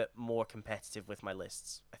to go a bit more competitive with my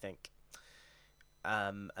lists, I think.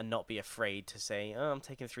 And not be afraid to say, I'm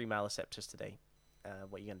taking 3 Maliceptors today.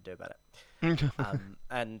 What are you going to do about it?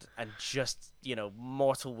 And just,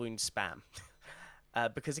 mortal wound spam.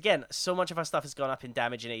 Because, again, so much of our stuff has gone up in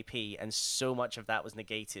damage and AP, and so much of that was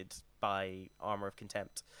negated by Armor of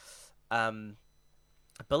Contempt.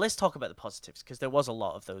 But let's talk about the positives, because there was a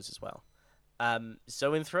lot of those as well.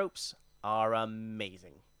 Zoanthropes are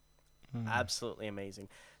amazing. Absolutely amazing.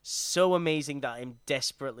 So amazing that I'm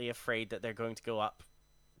desperately afraid that they're going to go up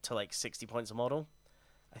to, 60 points a model.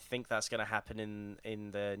 I think that's going to happen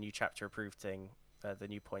in the new chapter approved thing, the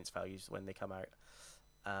new points values when they come out.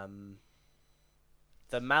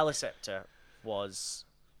 The Maliceptor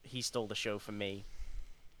he stole the show from me.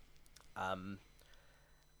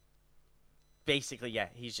 Basically, yeah,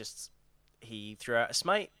 he threw out a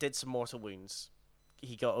smite, did some mortal wounds.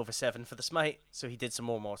 He got over 7 for the smite, so he did some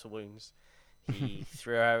more mortal wounds. He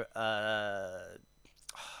threw out,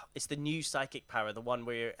 it's the new psychic power, the one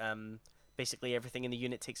where, basically everything in the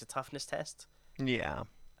unit takes a toughness test. Yeah.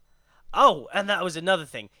 Oh, and that was another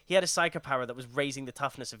thing. He had a psycho power that was raising the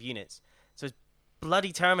toughness of units. So his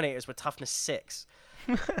bloody Terminators were toughness 6.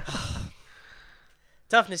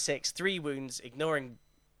 Toughness 6, 3 wounds, ignoring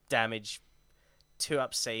damage,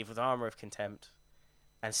 2-up save with Armor of Contempt,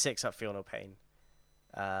 and 6-up Feel No Pain.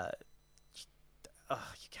 You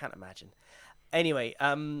can't imagine. Anyway,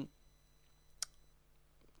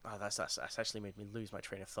 that's actually made me lose my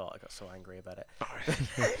train of thought. I got so angry about it.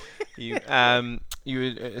 You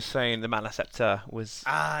were saying the Maliceptor was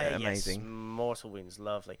amazing. Yes, mortal wounds,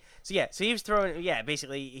 lovely. So he was throwing. Yeah,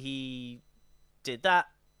 basically he did that.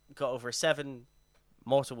 got over a 7.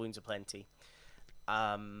 Mortal wounds aplenty.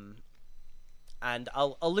 And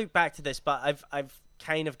I'll loop back to this, but I've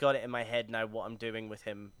kind of got it in my head now what I'm doing with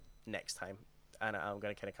him next time, and I'm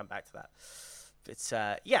going to kind of come back to that. It's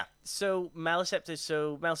yeah. So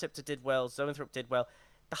Maliceptor did well. Zoanthrope did well.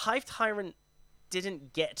 The Hive Tyrant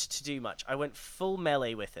didn't get to do much. I went full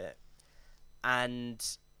melee with it, and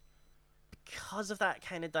because of that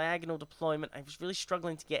kind of diagonal deployment, I was really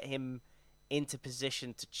struggling to get him into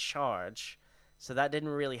position to charge. So that didn't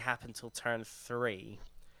really happen till turn 3.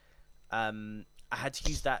 I had to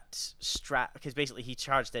use that strat because basically he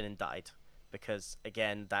charged in and died because,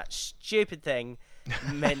 again, that stupid thing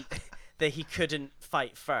meant that he couldn't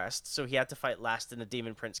fight first, so he had to fight last, and the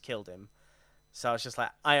Demon Prince killed him. So I was just like,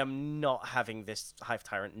 I am not having this Hive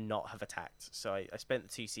Tyrant not have attacked. So I spent the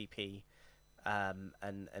 2 CP and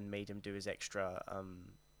made him do his extra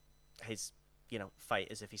his fight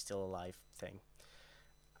as if he's still alive thing.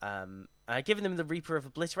 I'd given him the Reaper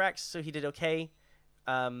of Obliterax, so he did okay.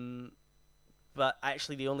 But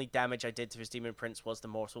actually the only damage I did to his Demon Prince was the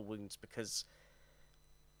Mortal Wounds, because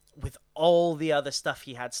with all the other stuff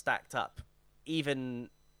he had stacked up, even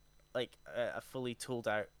like a fully tooled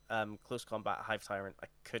out close combat Hive Tyrant, I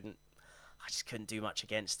just couldn't do much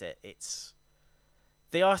against it.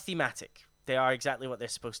 They are thematic. They are exactly what they're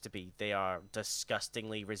supposed to be. They are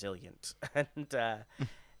disgustingly resilient and a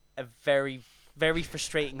very, very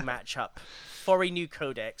frustrating matchup for a new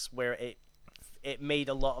codex where it made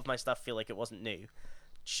a lot of my stuff feel like it wasn't new,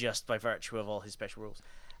 just by virtue of all his special rules.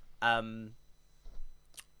 I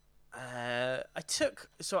took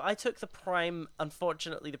the Prime.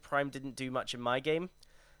 Unfortunately, the Prime didn't do much in my game.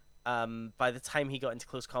 By the time he got into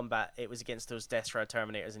close combat, it was against those Death Shroud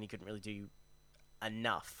Terminators, and he couldn't really do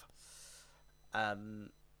enough. And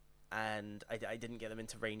I didn't get them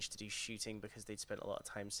into range to do shooting because they'd spent a lot of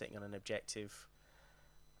time sitting on an objective.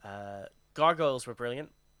 Gargoyles were brilliant.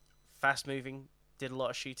 Fast moving, did a lot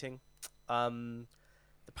of shooting. The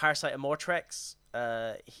Parasite Amortrex,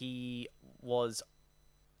 he was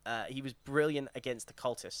brilliant against the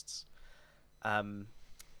cultists.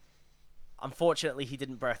 Unfortunately, he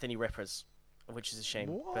didn't birth any Rippers, which is a shame.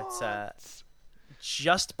 What? But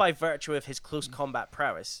just by virtue of his close combat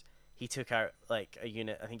prowess, he took out like a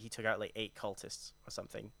unit. I think he took out like 8 cultists or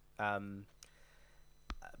something. But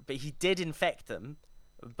he did infect them.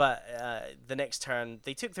 But the next turn,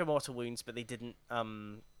 they took their mortal wounds, but they didn't.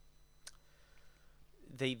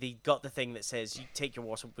 They got the thing that says you take your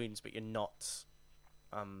mortal wounds, but you're not.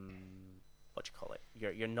 What do you call it?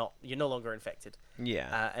 You're no longer infected.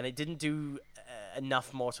 Yeah. And it didn't do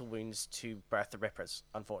enough mortal wounds to birth the Rippers,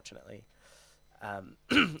 unfortunately. I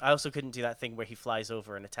also couldn't do that thing where he flies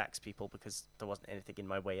over and attacks people because there wasn't anything in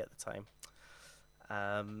my way at the time.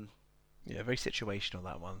 Yeah, very situational,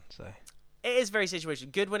 that one. So. It is very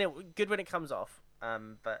situational. Good when it comes off,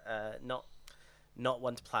 but not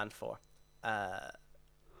one to plan for,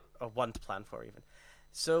 or one to plan for even.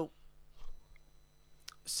 So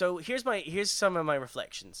here's some of my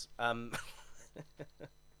reflections.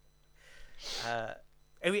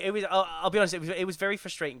 It was I'll be honest. It was very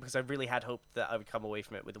frustrating because I really had hoped that I would come away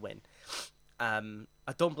from it with a win.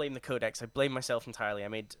 I don't blame the codex. I blame myself entirely. I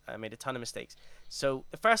made a ton of mistakes. So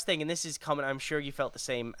the first thing, and this is common, I'm sure you felt the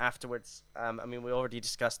same afterwards. I mean, we already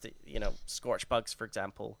discussed it. Scorch bugs, for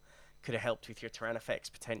example, could have helped with your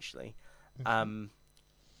Tyrannifex potentially. Mm-hmm.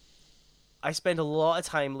 I spend a lot of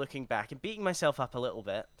time looking back and beating myself up a little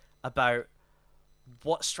bit about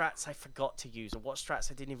what strats I forgot to use or what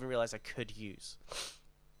strats I didn't even realize I could use.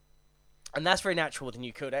 And that's very natural with the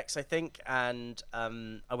new codex, I think. And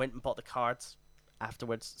I went and bought the cards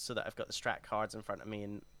afterwards so that I've got the strat cards in front of me,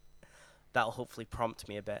 and that'll hopefully prompt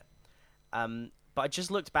me a bit. But I just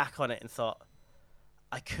looked back on it and thought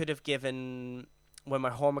I could have given, when my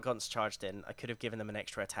Hormagaunts charged in, I could have given them an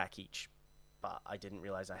extra attack each. But I didn't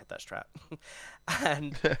realize I had that strat.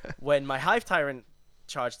 And when my Hive Tyrant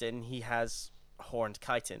charged in, he has Horned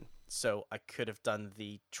Chitin. So I could have done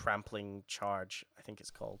the Trampling Charge, I think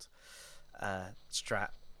it's called, strat,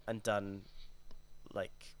 and done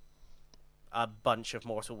like a bunch of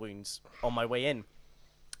mortal wounds on my way in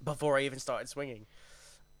before I even started swinging.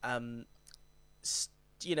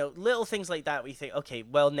 Little things like that where you think, okay,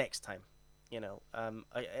 well, next time.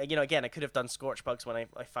 Again, I could have done Scorch Bugs when I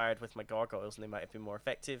fired with my Gargoyles, and they might have been more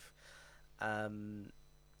effective.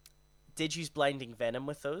 Did use Blinding Venom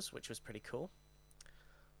with those, which was pretty cool.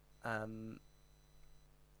 I'd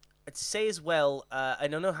say as well, I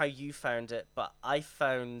don't know how you found it, but I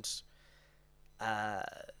found my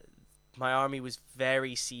army was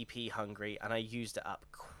very CP hungry, and I used it up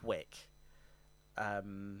quick. I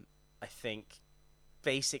think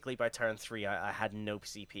basically by turn 3, I had no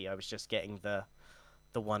CP. I was just getting the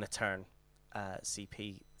one a turn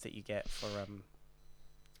CP that you get for the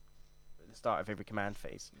start of every command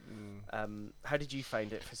phase. How did you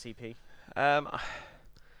find it for CP?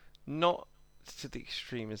 Not to the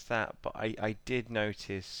extreme as that, but I did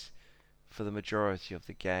notice for the majority of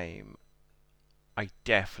the game, I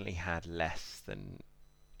definitely had less than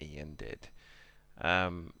Ian did.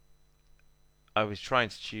 I was trying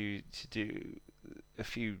to do a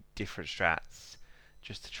few different strats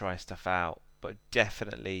just to try stuff out, but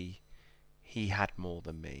definitely he had more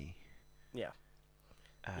than me. Yeah.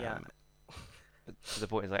 To the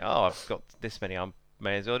point it's like, oh, I've got this many, I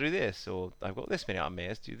may as well do this, or I've got this many, I may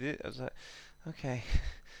as well do this. I was like, okay.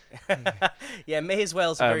 Yeah, may as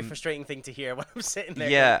well is a very frustrating thing to hear when I'm sitting there.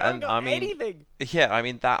 Yeah, going, and I mean, anything. Yeah, I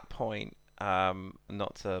mean that point.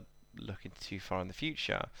 Not to look into too far in the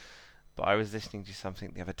future, but I was listening to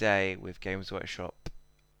something the other day with Games Workshop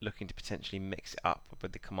looking to potentially mix it up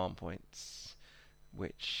with the command points,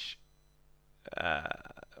 which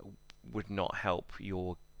would not help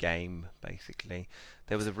your game. Basically,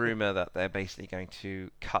 there was a rumor that they're basically going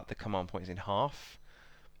to cut the command points in half.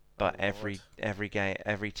 But every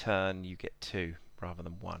turn you get 2 rather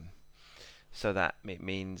than 1, so that it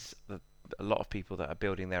means that a lot of people that are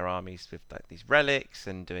building their armies with like these relics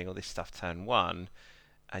and doing all this stuff turn 1,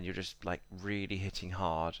 and you're just like really hitting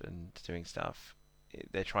hard and doing stuff.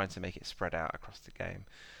 They're trying to make it spread out across the game,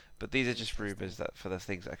 but these are just rumors that for the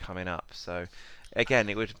things that are coming up. So again,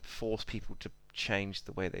 it would force people to change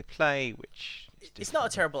the way they play, which it's not a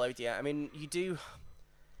terrible idea. I mean, you do.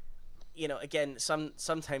 Again,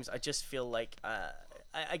 sometimes I just feel like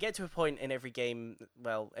I get to a point in every game.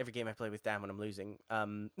 Well, every game I play with Dan when I'm losing,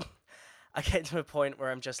 I get to a point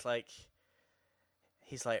where I'm just like,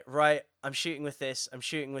 he's like, right, I'm shooting with this, I'm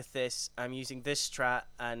using this strat,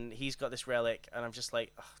 and he's got this relic, and I'm just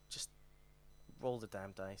like, just roll the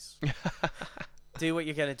damn dice. Do what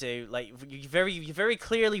you're gonna do. Like you very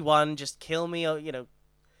clearly won. Just kill me.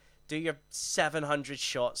 Do your 700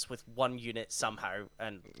 shots with 1 unit somehow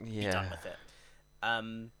and be done with it.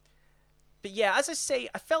 But yeah, as I say,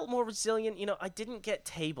 I felt more resilient. I didn't get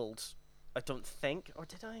tabled, I don't think, or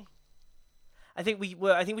did I? I think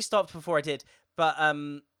we stopped before I did. But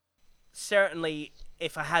certainly,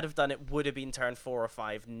 if I had have done it, would have been turn 4 or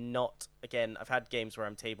 5. Not again. I've had games where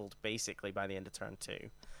I'm tabled basically by the end of turn 2.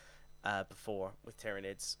 Before with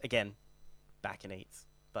Tyranids again, back in 8th,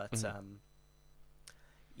 but.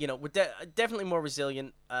 We're definitely more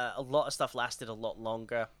resilient. A lot of stuff lasted a lot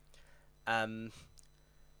longer. I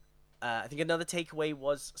think another takeaway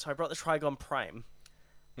was, so I brought the Trigon Prime.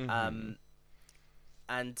 I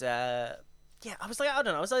was like, I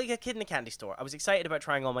don't know, I was like a kid in a candy store. I was excited about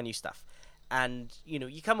trying all my new stuff. And,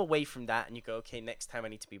 you come away from that and you go, okay, next time I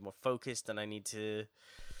need to be more focused and I need to,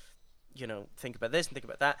 think about this and think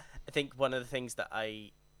about that. I think one of the things that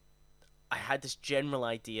I had this general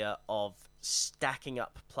idea of stacking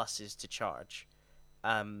up pluses to charge,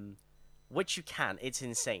 which you can. It's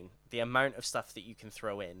insane the amount of stuff that you can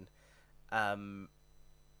throw in.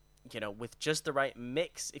 With just the right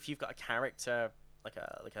mix. If you've got a character like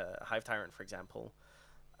a Hive Tyrant, for example,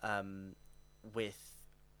 with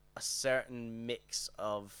a certain mix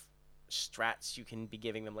of strats, you can be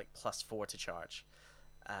giving them like +4 to charge.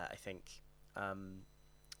 I think.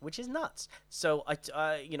 Which is nuts. So I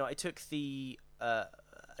took the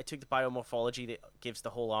biomorphology that gives the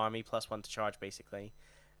whole army +1 to charge basically,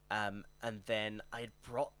 and then I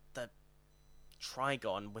brought the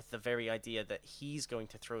Trigon with the very idea that he's going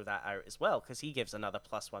to throw that out as well because he gives another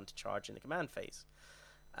 +1 to charge in the command phase.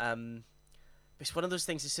 It's one of those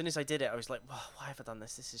things. As soon as I did it, I was like, "Whoa, why have I done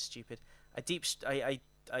this? This is stupid." I did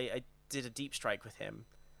a deep strike with him.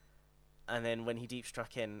 And then when he deep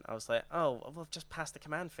struck in, I was like, oh, we've just passed the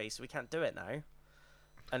command phase, so we can't do it now.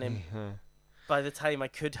 And then by the time I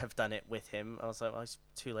could have done it with him, I was like, well, it's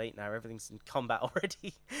too late now. Everything's in combat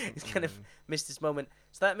already. He's kind of missed his moment.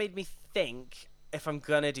 So that made me think, if I'm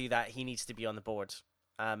going to do that, he needs to be on the board.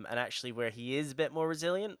 And actually, where he is a bit more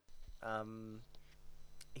resilient,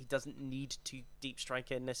 he doesn't need to deep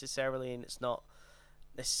strike in necessarily, and it's not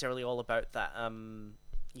necessarily all about that,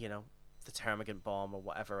 the termagant bomb or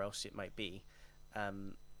whatever else it might be. I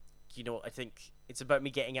think it's about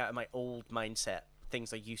me getting out of my old mindset,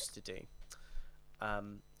 things I used to do.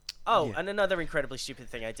 And another incredibly stupid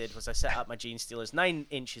thing I did was I set up my Gene Stealers 9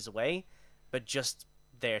 inches away, but just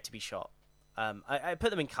there to be shot. I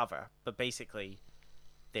put them in cover, but basically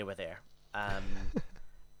they were there.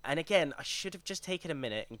 And again, I should have just taken a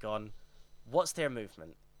minute and gone, what's their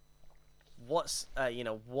movement? What's,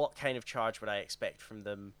 what kind of charge would I expect from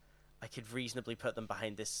them? I could reasonably put them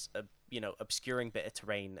behind this obscuring bit of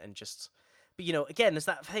terrain and just. But again, there's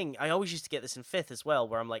that thing. I always used to get this in 5th as well,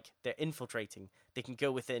 where I'm like, they're infiltrating. They can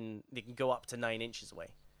go up to 9 inches away.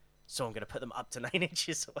 So I'm gonna put them up to 9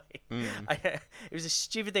 inches away. It was a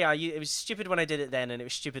stupid thing. It was stupid when I did it then, and it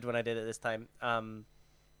was stupid when I did it this time.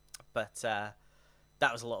 But that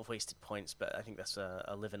was a lot of wasted points. But I think that's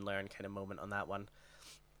a live and learn kind of moment on that one.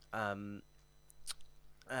 Yeah,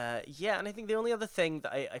 and I think the only other thing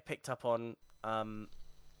that I picked up on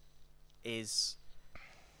is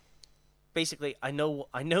basically I know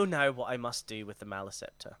now what I must do with the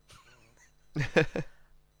Maliceptor.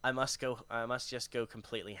 I must just go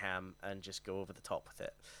completely ham and just go over the top with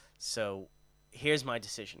it. So here's my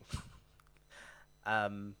decision.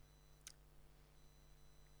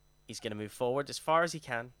 He's going to move forward as far as he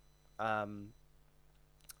can, and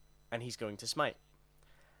he's going to smite.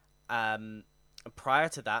 And prior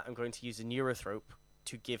to that, I'm going to use a Neurothrope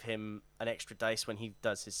to give him an extra dice when he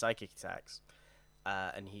does his psychic attacks.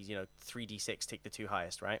 And he's 3d6, take the 2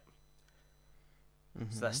 highest, right?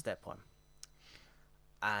 Mm-hmm. So that's step 1.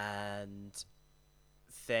 And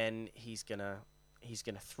then he's gonna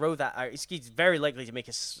throw that out. He's very likely to make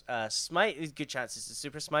a smite. There's good chance it's a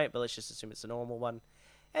super smite, but let's just assume it's a normal one.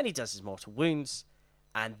 And he does his mortal wounds,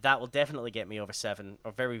 and that will definitely get me over 7,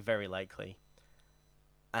 or very, very likely.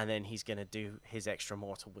 And then he's gonna do his extra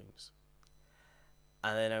mortal wounds.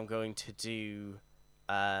 And then I'm going to do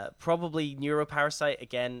probably Neuroparasite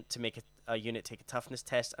again to make a unit take a toughness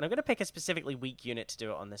test. And I'm going to pick a specifically weak unit to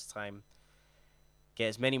do it on this time. Get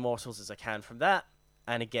as many mortals as I can from that.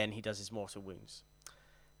 And again, he does his mortal wounds.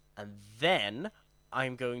 And then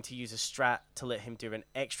I'm going to use a strat to let him do an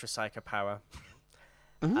extra Psycho Power.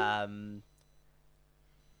 Mm-hmm.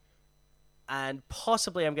 And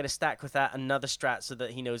possibly I'm going to stack with that another strat so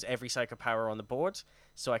that he knows every Psycho Power on the board.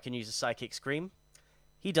 So I can use a Psychic Scream.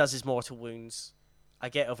 He does his mortal wounds. I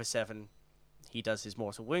get over 7. He does his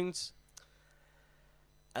mortal wounds.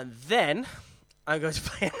 And then I'm going to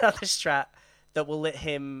play another strat that will let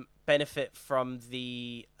him benefit from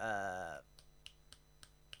the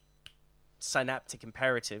Synaptic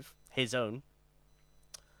Imperative, his own,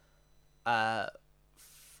 on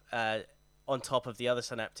top of the other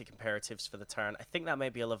Synaptic Imperatives for the turn. I think that may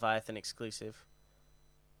be a Leviathan exclusive.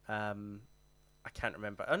 I can't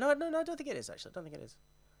remember. Oh, no, I don't think it is, actually. I don't think it is.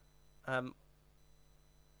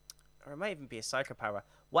 Or it might even be a Psycho Power.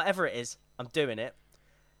 Whatever it is, I'm doing it.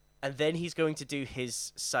 And then he's going to do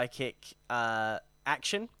his psychic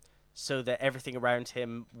action, so that everything around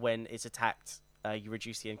him, when it's attacked, you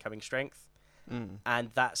reduce the incoming strength.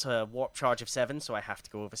 And that's a warp charge of 7, so I have to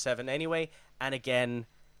go over 7 anyway. And again,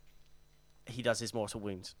 he does his mortal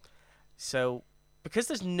wounds. So, because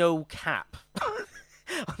there's no cap on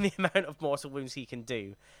the amount of mortal wounds he can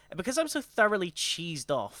do, and because I'm so thoroughly cheesed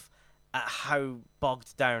off at how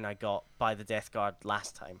bogged down I got by the Death Guard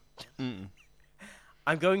last time,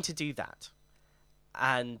 I'm going to do that.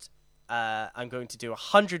 And I'm going to do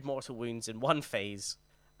 100 mortal wounds in one phase,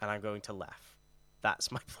 and I'm going to laugh.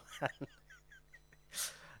 That's my plan.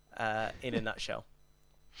 In a nutshell.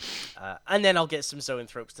 And then I'll get some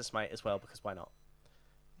Zoanthropes to smite as well, because why not?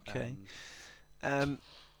 Okay.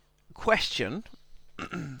 Question.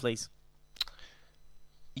 Please.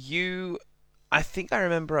 I think I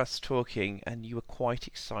remember us talking, and you were quite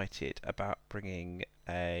excited about bringing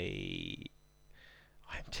I'm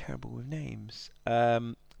terrible with names.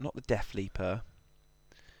 Not the Death Leaper.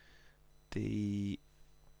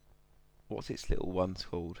 What's its little ones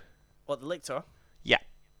called? What, the Lictor? Yeah.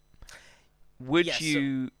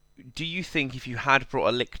 Do you think if you had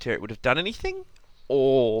brought a Lictor it would have done anything?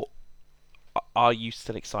 Or are you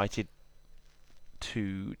still excited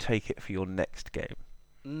to take it for your next game?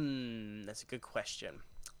 That's a good question.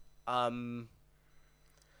 I'm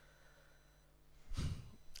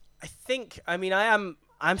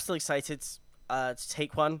still excited to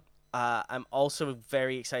take one. I'm also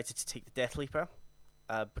very excited to take the Death Leaper,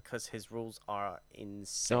 because his rules are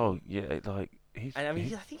insane. Oh yeah, I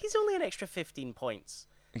think he's only an extra 15 points.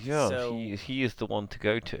 Yeah, so, he is the one to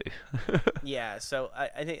go to. Yeah, so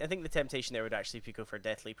I think the temptation there would actually be to go for a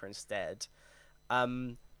Death Leaper instead.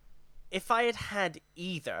 If I had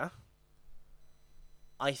either,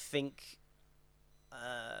 I think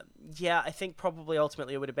probably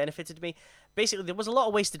ultimately it would have benefited me. Basically, there was a lot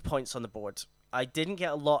of wasted points on the board. I didn't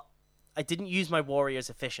use my warriors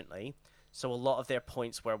efficiently, so a lot of their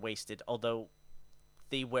points were wasted, although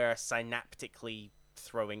they were synaptically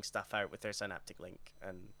throwing stuff out with their synaptic link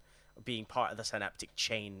and being part of the synaptic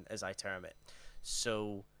chain, as I term it.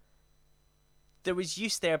 So there was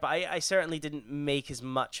use there, but I certainly didn't make as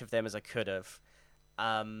much of them as I could have.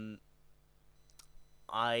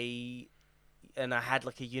 and I had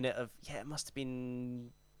like a unit of it must have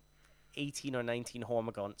been 18 or 19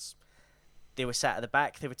 Hormagaunts. They were sat at the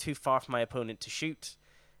back. They were too far from my opponent to shoot.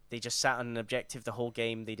 They just sat on an objective the whole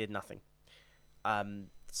game. They did nothing.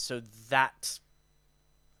 So that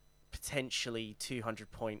potentially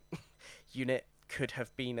 200-point unit could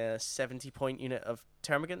have been a 70-point unit of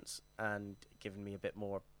Termagants and given me a bit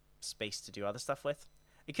more space to do other stuff with.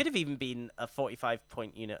 It could have even been a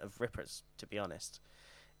 45-point unit of Rippers, to be honest.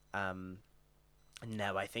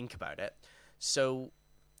 Now I think about it. So,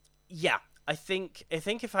 yeah, I think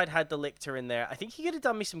if I'd had the Lictor in there, I think he could have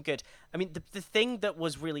done me some good. I mean, the thing that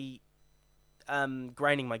was really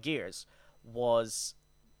grinding my gears was,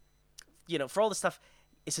 for all the stuff,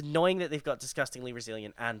 it's annoying that they've got Disgustingly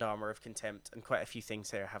Resilient and Armor of Contempt, and quite a few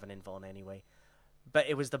things there have an invuln anyway. But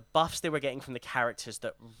it was the buffs they were getting from the characters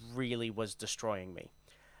that really was destroying me.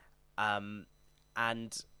 And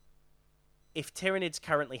if Tyranids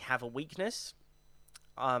currently have a weakness,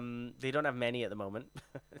 they don't have many at the moment.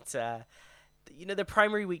 It's, their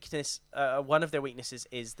primary weakness, one of their weaknesses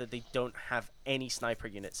is that they don't have any sniper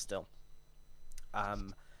units still.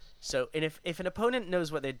 So, and if an opponent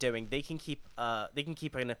knows what they're doing, they can keep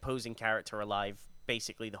an opposing character alive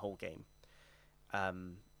basically the whole game.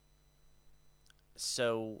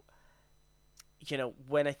 So,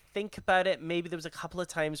 when I think about it, maybe there was a couple of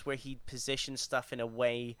times where he'd positioned stuff in a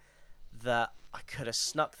way that I could have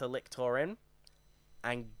snuck the Lictor in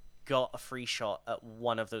and got a free shot at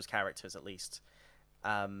one of those characters at least.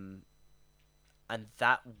 And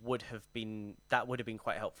that would have been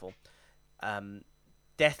quite helpful.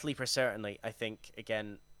 Deathleaper, certainly, I think,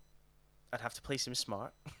 again, I'd have to place him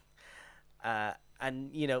smart.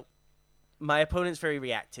 And, my opponent's very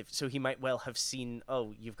reactive, so he might well have seen,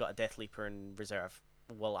 oh, you've got a Deathleaper in reserve.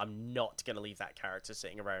 Well, I'm not going to leave that character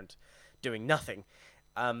sitting around doing nothing.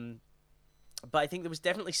 But I think there was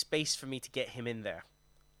definitely space for me to get him in there.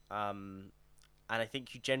 And I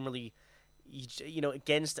think you generally,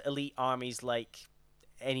 against elite armies like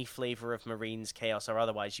any flavor of Marines, Chaos, or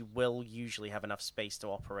otherwise, you will usually have enough space to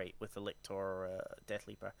operate with a Lictor or a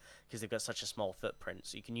Deathleaper because they've got such a small footprint,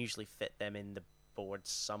 so you can usually fit them in the board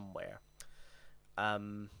somewhere.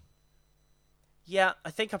 Yeah,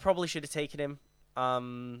 I think I probably should have taken him. I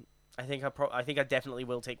think I definitely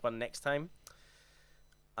will take one next time.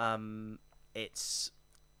 And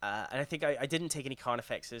I think I didn't take any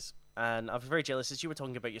Carnifexes, and I was very jealous as you were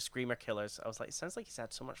talking about your Screamer Killers. I was like, it sounds like he's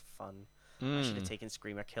had so much fun. I should have taken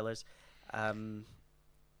Screamer Killers.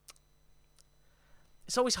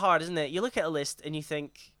 It's always hard, isn't it? You look at a list and you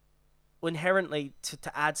think, well, inherently,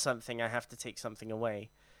 to add something, I have to take something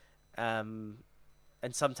away.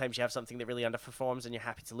 And sometimes you have something that really underperforms and you're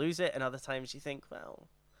happy to lose it, and other times you think, well,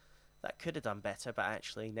 that could have done better, but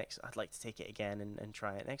actually I'd like to take it again and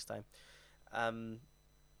try it next time.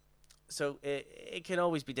 So it can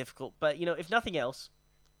always be difficult, but if nothing else,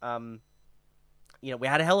 we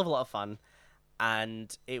had a hell of a lot of fun,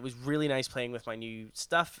 and it was really nice playing with my new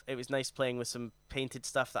stuff. It was nice playing with some painted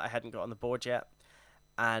stuff that I hadn't got on the board yet,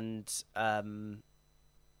 and I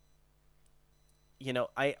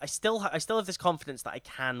still have this confidence that I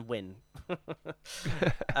can win.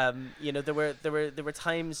 There were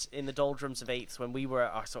times in the doldrums of 8th when we were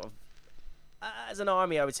at our sort of, as an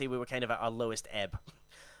army, I would say we were kind of at our lowest ebb,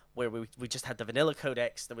 where we just had the vanilla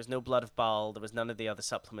codex. There was no Blood of Baal. There was none of the other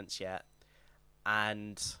supplements yet,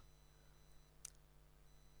 and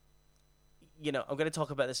I'm going to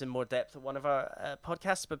talk about this in more depth at one of our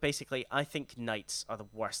podcasts. But basically, I think knights are the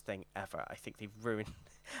worst thing ever. I think they've ruined.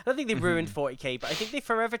 I don't think they ruined 40k, but I think they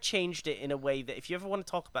forever changed it in a way that if you ever want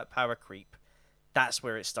to talk about power creep, that's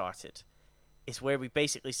where it started. It's where we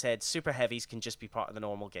basically said super heavies can just be part of the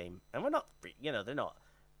normal game, and we're not. They're not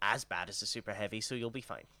as bad as the super heavy, so you'll be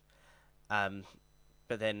fine.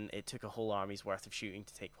 But then it took a whole army's worth of shooting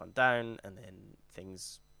to take one down, and then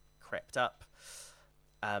things crept up.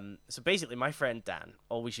 So basically, my friend Dan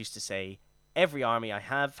always used to say, every army I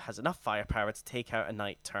have has enough firepower to take out a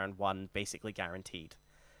knight turn 1, basically guaranteed.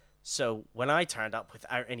 So when I turned up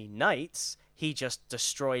without any knights, he just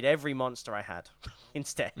destroyed every monster I had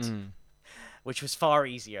instead, which was far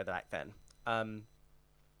easier back then.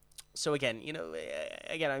 So again,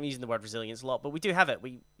 I'm using the word resilience a lot, but we do have it.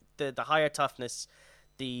 The higher toughness,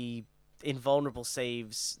 the invulnerable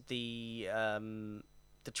saves, the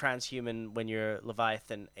transhuman when you're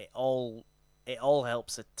Leviathan, it all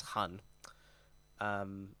helps a ton.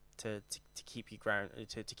 To keep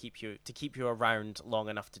you to keep you around long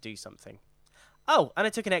enough to do something. Oh, and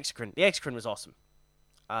I took an Exocrine. The Exocrine was awesome.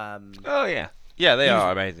 Oh yeah, they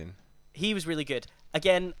are amazing. He was really good.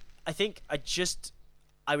 Again, I think I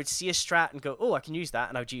would see a strat and go, oh, I can use that,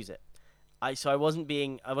 and I would use it. I wasn't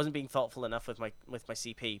being thoughtful enough with my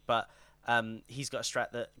CP, but he's got a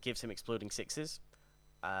strat that gives him exploding sixes.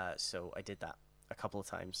 So I did that a couple of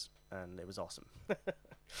times, and it was awesome.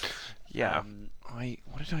 Yeah.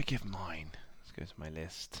 What did I give mine? Let's go to my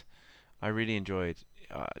list. I really enjoyed.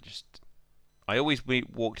 I always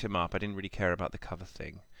walked him up. I didn't really care about the cover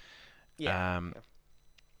thing. Yeah.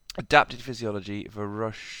 Adapted physiology,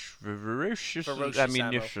 ferocious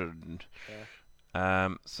ammunition.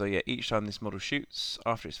 So yeah, each time this model shoots,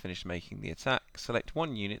 after it's finished making the attack, select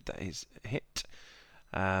one unit that is hit.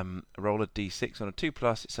 Roll a d6 on a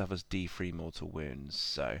 2+, it suffers d3 mortal wounds.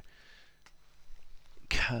 So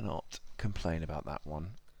cannot complain about that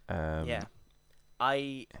one. Yeah.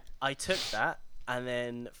 I took that and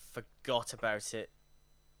then forgot about it.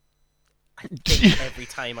 I think every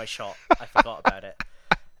time I shot, I forgot about it.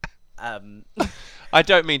 I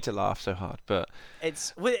don't mean to laugh so hard, but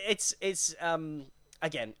it's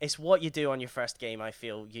again, it's what you do on your first game. I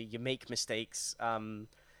feel you make mistakes. I'll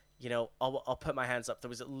put my hands up. There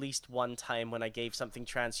was at least one time when I gave something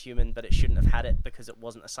transhuman, but it shouldn't have had it because it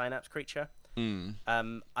wasn't a synapse creature.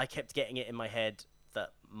 I kept getting it in my head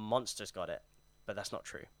that monsters got it, but that's not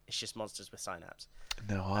true. It's just monsters with synapse.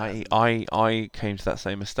 No, I came to that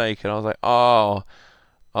same mistake, and I was like, oh,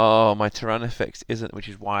 my Tyrannifex isn't, which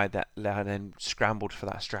is why I then scrambled for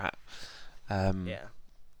that strat. Yeah,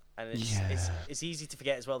 and it's easy to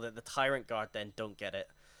forget as well that the Tyrant Guard then don't get it.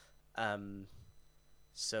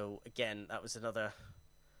 So again, that was another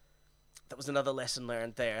lesson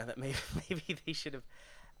learned there, that maybe they should have.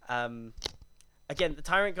 Again, the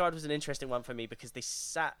Tyrant Guard was an interesting one for me because they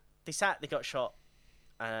got shot,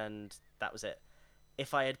 and that was it.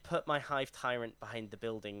 If I had put my Hive Tyrant behind the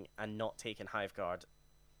building and not taken Hive Guard,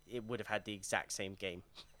 it would have had the exact same game.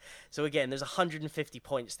 So again, there's 150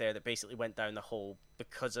 points there that basically went down the hole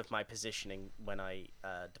because of my positioning when I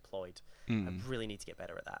deployed. I really need to get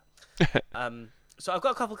better at that. So I've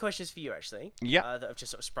got a couple of questions for you, actually. Yeah. That have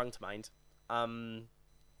just sort of sprung to mind.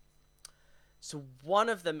 So one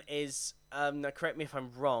of them is, now correct me if I'm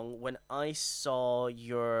wrong, when I saw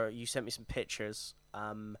you sent me some pictures.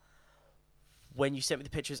 When you sent me the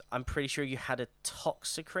pictures, I'm pretty sure you had a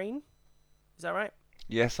Toxicrene. Is that right?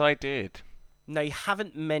 Yes, I did. Now, you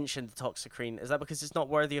haven't mentioned the Toxicrene. Is that because it's not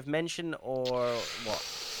worthy of mention, or what?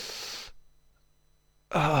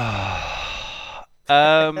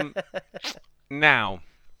 Now,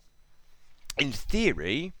 in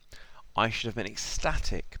theory, I should have been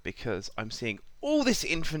ecstatic because I'm seeing all this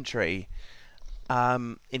infantry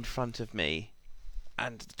in front of me,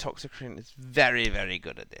 and the Toxicrene is very, very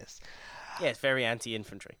good at this. Yeah, it's very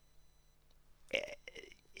anti-infantry.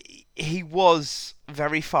 He was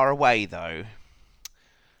very far away, though.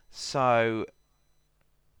 So,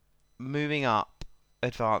 moving up,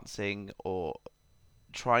 advancing, or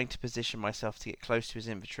trying to position myself to get close to his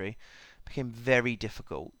infantry became very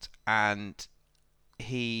difficult. And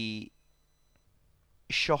he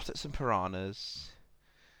shot at some piranhas.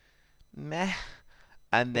 Meh.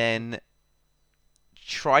 And then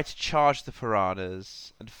tried to charge the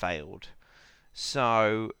piranhas and failed.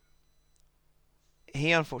 So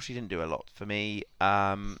he unfortunately didn't do a lot for me.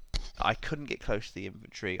 I couldn't get close to the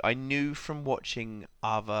infantry. I knew from watching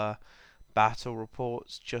other battle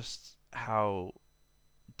reports just how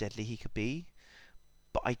deadly he could be,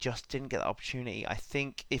 but I just didn't get the opportunity. I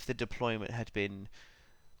think if the deployment had been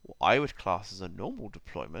what I would class as a normal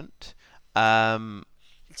deployment,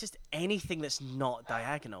 it's just anything that's not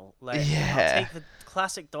diagonal. Like, I'll take the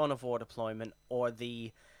classic Dawn of War deployment, or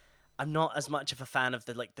I'm not as much of a fan of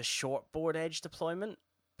the short board edge deployment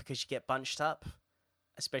because you get bunched up,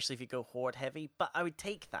 especially if you go horde heavy. But I would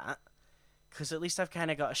take that because at least I've kind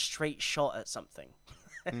of got a straight shot at something.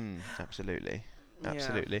 Absolutely.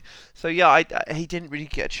 Yeah. So yeah, he didn't really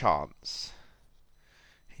get a chance.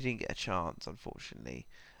 He didn't get a chance, unfortunately.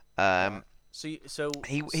 Is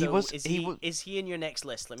he in your next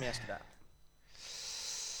list? Let me ask you that.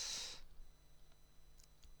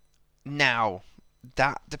 Now,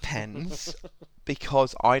 that depends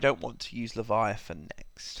because I don't want to use Leviathan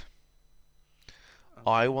next. Okay.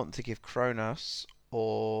 I want to give Kronos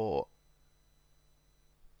or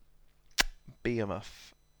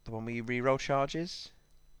Behemoth, the one where you reroll charges.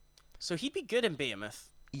 So he'd be good in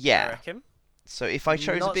Behemoth. Yeah. I reckon. So if I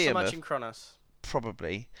chose not Behemoth, so much in Kronos.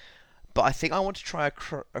 Probably, but I think I want to try a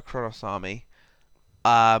Kronos army.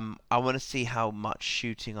 I want to see how much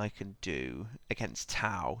shooting I can do against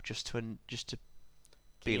Tau, just to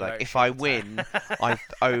be like, if I win,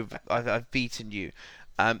 I've beaten you.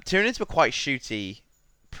 Tyranids were quite shooty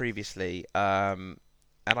previously.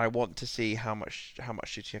 and I want to see how much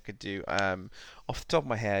shooting I could do. Off the top of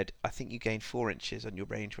my head, I think you gain 4 inches on your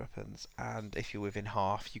range weapons, and if you're within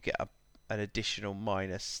half, you get an additional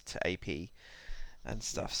minus to AP and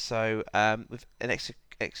stuff. So with an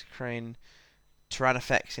exocrine,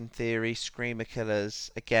 Tyrannifex in theory, Screamer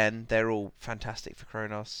Killers, again, they're all fantastic for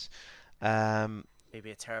Kronos.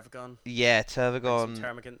 Maybe a Tervagon. Yeah, Some Tervagon,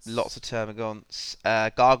 Termagants. lots of Termagants,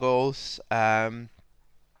 Gargoyles.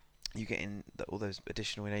 You get in all those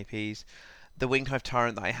additional in APs. The Winghive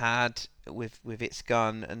Tyrant that I had with its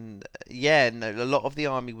gun, and a lot of the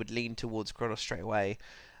army would lean towards Kronos straight away.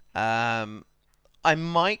 I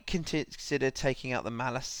might consider taking out the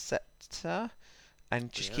Maliceptor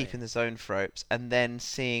and just Really? keeping the Zoanthropes, and then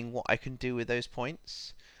seeing what I can do with those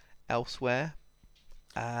points elsewhere.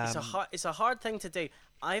 It's a hard thing to do.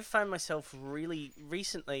 I've found myself really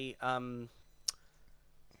recently.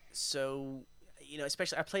 So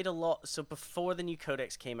especially I played a lot. So before the new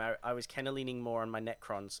codex came out, I was kind of leaning more on my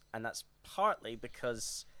Necrons, and that's partly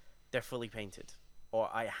because they're fully painted, or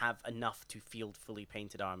I have enough to field fully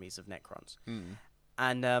painted armies of Necrons.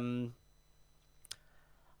 And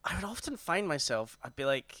I would often find myself, I'd be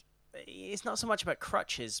like, it's not so much about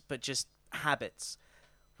crutches, but just habits,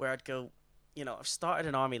 where I'd go, I've started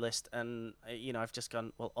an army list, and I've just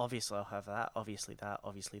gone, well, obviously I'll have that, obviously that,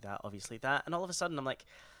 obviously that, obviously that, and all of a sudden I'm like,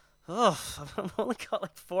 oh, I've only got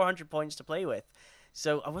like 400 points to play with.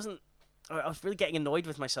 So I was really getting annoyed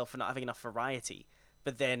with myself for not having enough variety.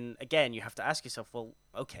 But then again, you have to ask yourself, well,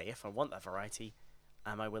 okay, if I want that variety,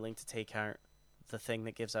 am I willing to take out the thing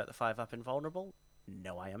that gives out the 5-up invulnerable?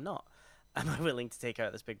 No, I am not. Am I willing to take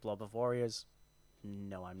out this big blob of warriors?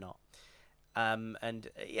 No, I'm not. And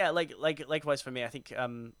yeah, likewise for me, I think I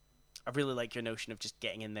really like your notion of just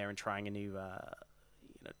getting in there and trying a new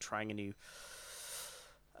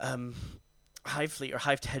hive fleet or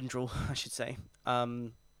hive tendril, I should say.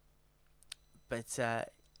 But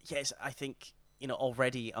yes, I think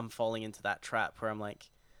already I'm falling into that trap where I'm like,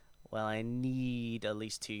 well, I need at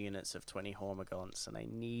least 2 units of 20 Hormagaunts, and I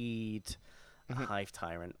need a hive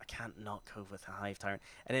tyrant. I can't not cope with a hive tyrant.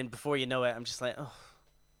 And then before you know it, I'm just like, oh,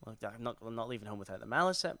 well, I'm not leaving home without the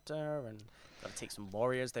Maliceptor, and gotta take some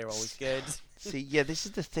warriors. They're always good. See, yeah, this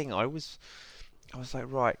is the thing. I was like,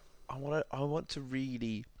 right, I want to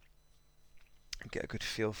really get a good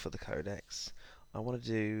feel for the codex. I want to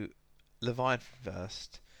do Leviathan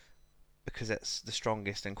first because it's the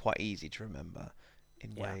strongest and quite easy to remember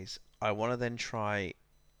in ways. I want to then try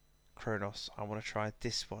Kronos. I want to try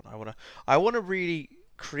this one. I want to really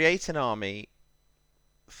create an army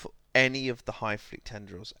for any of the Hive Fleet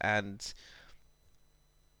tendrils, and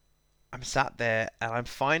I'm sat there and I'm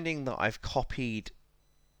finding that I've copied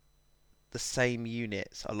the same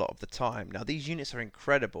units a lot of the time. Now these units are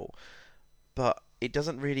incredible, but it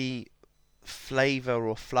doesn't really flavor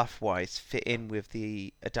or fluff wise fit in with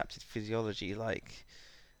the adapted physiology. Like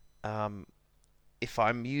if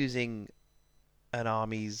I'm using an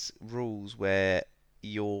army's rules where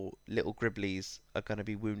your little Gribblies are going to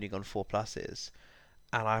be wounding on 4+,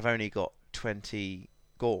 and I've only got 20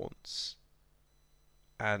 Gaunts,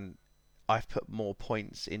 and I've put more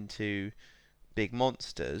points into big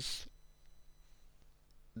monsters,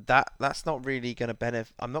 that's not really going to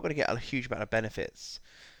benefit. I'm not going to get a huge amount of benefits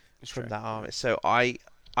from that army. So I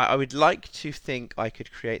would like to think I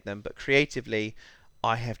could create them, but creatively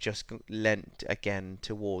I have just lent again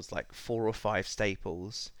towards like 4 or 5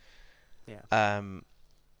 staples. Yeah.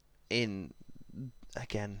 In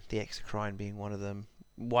again the Exocrine being one of them.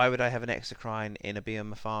 Why would I have an Exocrine in a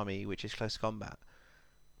BMF army which is close combat?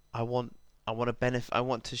 I want to benefit. I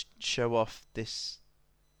want to show off this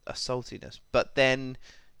assaultiness, but then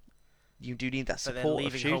you do need that support. But then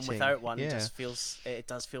leaving of shooting. home without one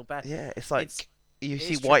does feel bad. Yeah, it's like you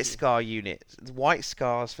see tricky. White Scar units. White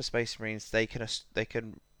Scars for Space Marines, they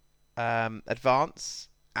can advance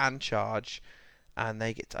and charge, and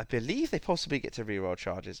they get I believe they possibly get to reroll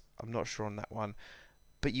charges. I'm not sure on that one,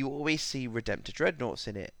 but you always see Redemptor Dreadnoughts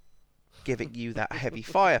in it, giving you that heavy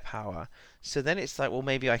firepower. So then it's like, well,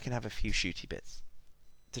 maybe I can have a few shooty bits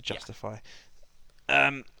to justify.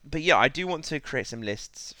 But yeah, I do want to create some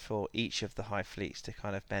lists for each of the Hive Fleets to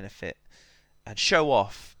kind of benefit and show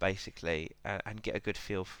off, basically, and get a good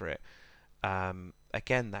feel for it.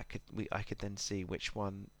 Again, I could then see which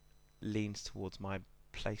one leans towards my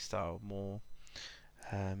playstyle more,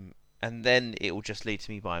 and then it will just lead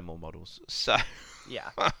to me buying more models. So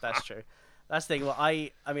yeah, that's true. That's the thing. Well,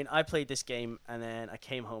 I mean, I played this game, and then I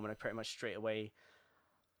came home, and I pretty much straight away,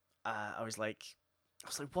 I was like,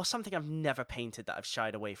 what's something I've never painted that I've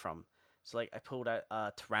shied away from? So like, I pulled out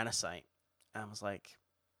Tyrannocyte, and I was like,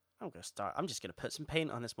 I'm just gonna put some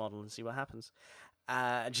paint on this model and see what happens.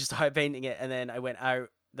 And just started painting it, and then I went out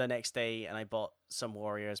the next day and I bought some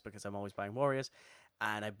warriors because I'm always buying warriors,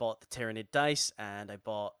 and I bought the Tyranid dice and I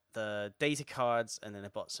bought the data cards, and then I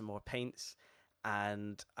bought some more paints,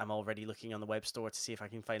 and I'm already looking on the web store to see if I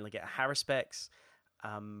can finally get a Haruspex.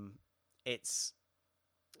 It's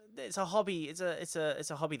a hobby. It's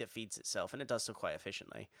a hobby that feeds itself, and it does so quite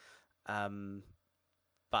efficiently. But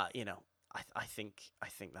I think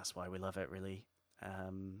that's why we love it, really.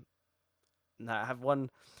 Now I have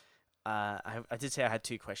one. I did say I had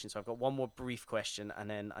two questions, so I've got one more brief question, and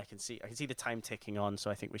then I can see the time ticking on.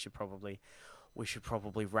 So I think we should probably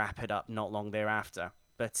wrap it up not long thereafter.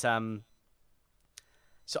 But so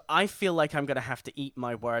I feel like I'm gonna have to eat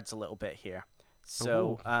my words a little bit here.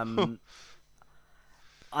 So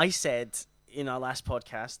I said in our last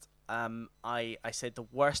podcast, I said the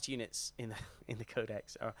worst units in the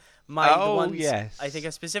codex are the ones. Yes. I think I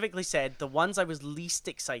specifically said the ones I was least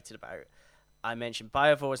excited about. I mentioned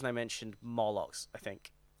Biovores and I mentioned Molochs, I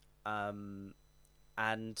think, and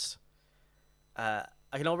I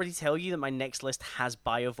can already tell you that my next list has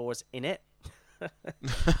Biovores in it,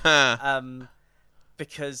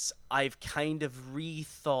 because I've kind of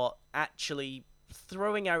rethought actually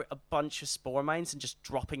throwing out a bunch of spore mines and just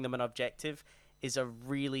dropping them on objective is a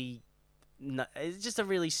really nice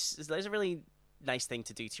thing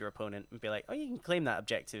to do to your opponent and be like, oh, you can claim that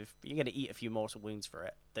objective, but you're going to eat a few mortal wounds for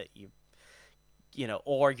it that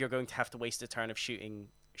or you're going to have to waste a turn of shooting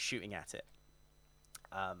at it.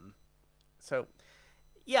 So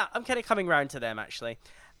yeah, I'm kind of coming around to them actually.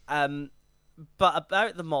 But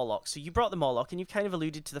about the Moloch, so you brought the Moloch and you kind of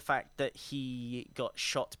alluded to the fact that he got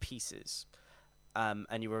shot to pieces.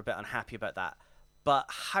 And you were a bit unhappy about that. But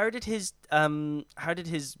how did his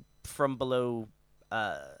from below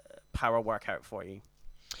power work out for you?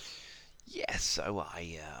 Yes, so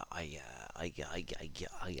I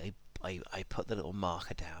put the little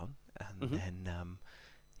marker down, and then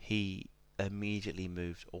he immediately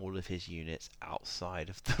moved all of his units outside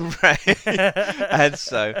of the range. And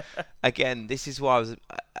so again, this is why I was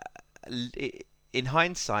in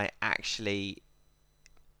hindsight actually.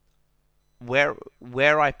 Where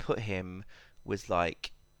I put him was like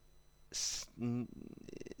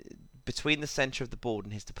between the center of the board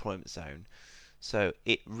and his deployment zone, so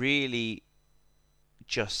it really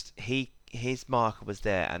just his marker was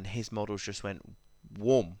there and his models just went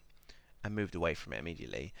warm and moved away from it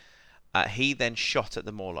immediately. He then shot at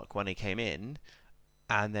the Morlock when he came in,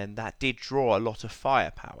 and then that did draw a lot of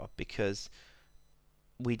firepower because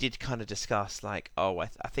we did kind of discuss like, I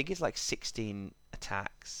think it's like 16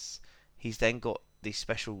 attacks. He's then got these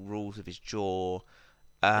special rules of his jaw.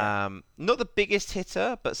 Not the biggest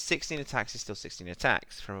hitter, but 16 attacks is still 16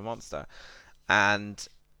 attacks from a monster. And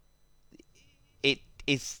it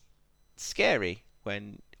is scary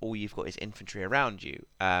when all you've got is infantry around you.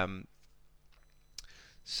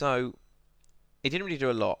 So it didn't really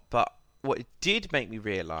do a lot, but what it did make me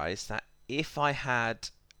realise that if I had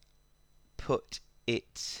put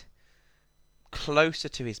it closer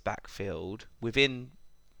to his backfield within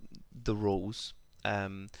the rules,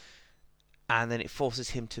 and then it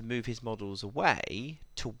forces him to move his models away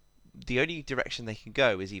to the only direction they can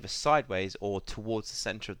go is either sideways or towards the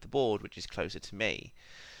center of the board, which is closer to me.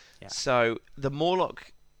 So the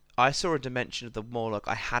Morlock, I saw a dimension of the Morlock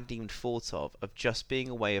I hadn't even thought of just being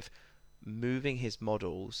a way of moving his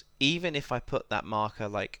models. Even if I put that marker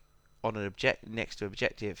like on an next to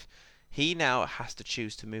objective, he now has to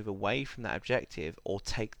choose to move away from that objective or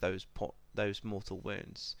take those mortal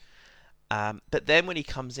wounds. But then when he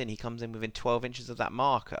comes in within 12 inches of that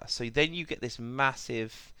marker. So then you get this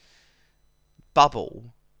massive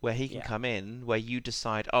bubble where he can come in, where you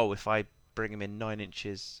decide, if I bring him in 9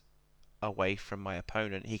 inches away from my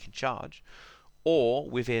opponent, he can charge. Or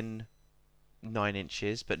within 9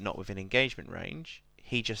 inches, but not within engagement range,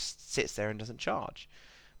 he just sits there and doesn't charge.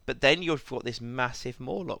 But then you've got this massive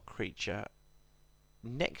Morlock creature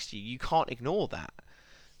next to you. You can't ignore that.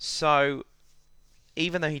 So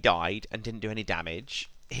even though he died and didn't do any damage,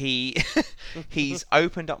 he's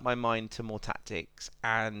opened up my mind to more tactics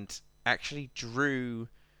and actually drew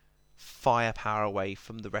firepower away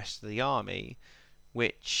from the rest of the army,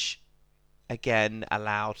 which again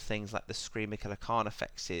allowed things like the Screamer Killer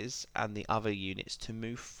Carnifexes and the other units to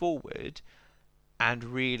move forward and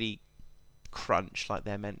really crunch like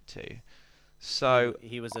they're meant to. So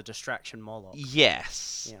he was a distraction Moloch.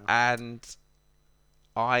 Yes, and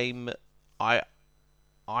I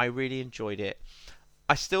really enjoyed it.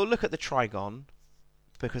 I still look at the Trigon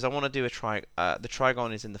because I want to do the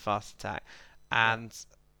Trigon is in the fast attack, and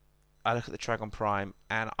I look at the Trigon Prime,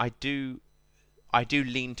 and I I do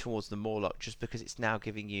lean towards the Morlock just because it's now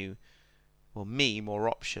giving you, well, me, more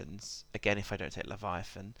options. Again, if I don't take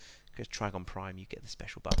Leviathan, because Trigon Prime, you get the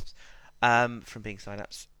special buffs from being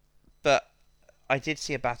sign-ups. But I did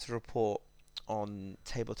see a battle report on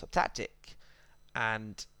Tabletop Tactic,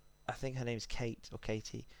 and I think her name is Kate or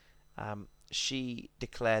Katie. She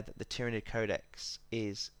declared that the Tyranid Codex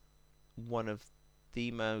is one of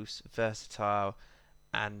the most versatile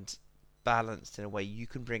and balanced in a way you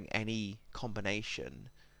can bring any combination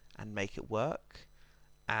and make it work.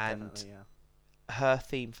 And her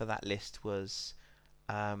theme for that list was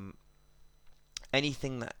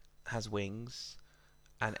anything that has wings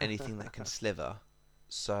and anything that can slither.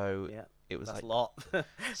 So it was that's like a lot.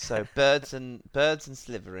 so birds and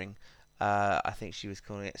slithering. I think she was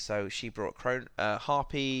calling it. So she brought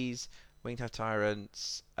harpies, winged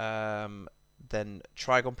tyrants, then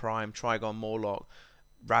Trigon Prime, Trigon Morlock,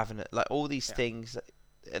 Ravener, like all these things,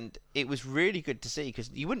 and it was really good to see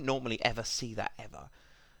because you wouldn't normally ever see that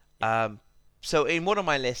ever. So in one of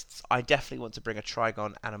my lists, I definitely want to bring a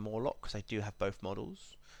Trigon and a Morlock because I do have both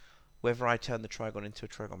models. Whether I turn the Trigon into a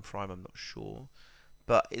Trigon Prime, I'm not sure,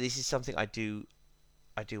 but this is something I do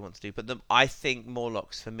want to do. But I think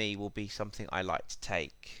Morlocks for me will be something I like to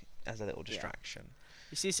take as a little distraction.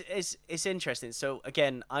 You see, it's interesting. So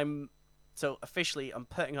again, officially I'm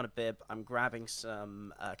putting on a bib. I'm grabbing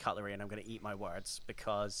some cutlery, and I'm going to eat my words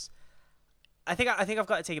because I think I've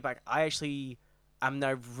got to take it back. I actually am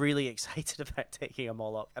now really excited about taking a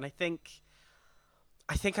Morlock, and I think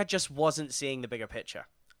I just wasn't seeing the bigger picture.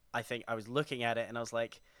 I think I was looking at it and I was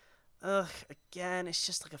like, ugh, again, it's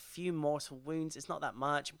just like a few mortal wounds. It's not that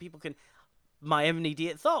much. My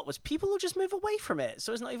immediate thought was people will just move away from it,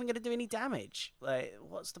 so it's not even going to do any damage. Like,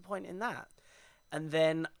 what's the point in that? And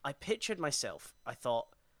then I pictured myself. I thought,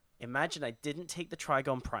 imagine I didn't take the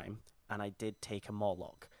Trigon Prime and I did take a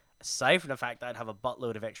Morlock. Aside from the fact that I'd have a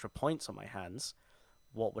buttload of extra points on my hands,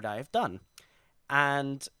 what would I have done?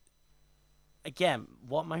 And again,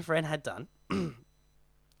 what my friend had done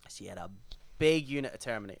is he had a big unit of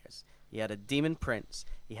Terminators. He had a Demon Prince.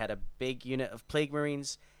 He had a big unit of Plague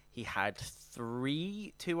Marines. He had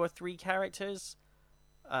 2 or 3 characters.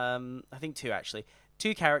 I think 2 actually.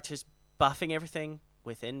 2 characters buffing everything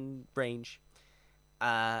within range.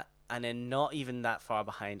 And then not even that far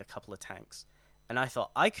behind, a couple of tanks. And I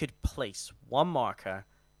thought I could place one marker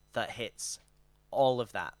that hits all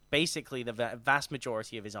of that. Basically the vast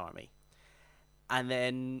majority of his army. And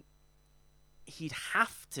then he'd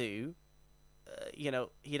have to,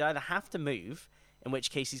 he'd either have to move, in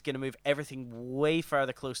which case he's going to move everything way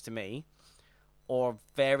further close to me, or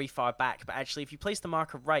very far back. But actually, if you place the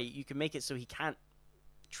marker right, you can make it so he can't.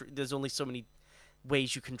 There's only so many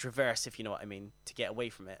ways you can traverse, if you know what I mean, to get away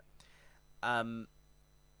from it. And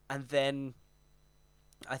then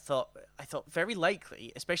I thought very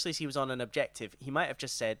likely, especially as he was on an objective, he might have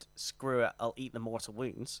just said, "Screw it, I'll eat the mortal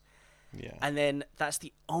wounds." Yeah. And then that's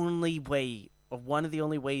the only way, or one of the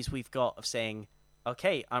only ways we've got of saying,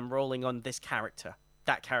 okay, I'm rolling on this character.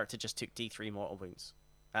 That character just took D3 mortal wounds.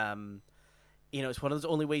 It's one of those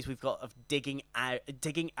only ways we've got of digging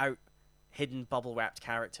out hidden bubble wrapped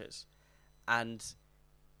characters. And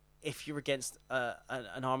if you're against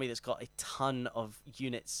an army that's got a ton of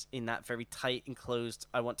units in that very tight enclosed,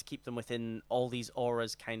 I want to keep them within all these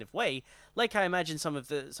auras kind of way, like I imagine some of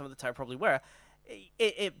the Tyr probably were.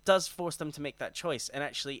 It does force them to make that choice, and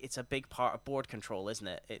actually it's a big part of board control, isn't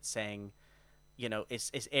it? It's saying,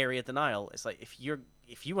 it's area denial. It's like, if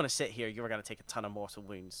you want to sit here, you're going to take a ton of mortal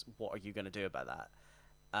wounds. What are you going to do about that?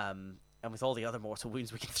 And with all the other mortal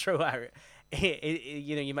wounds we can throw out,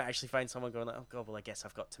 you might actually find someone going like, oh god, well I guess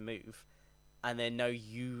I've got to move, and then now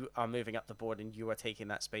you are moving up the board and you are taking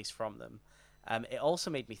that space from them. It also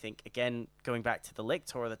made me think, again, going back to the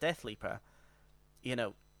Lictor or the Death Leaper,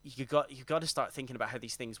 you got to start thinking about how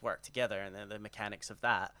these things work together and then the mechanics of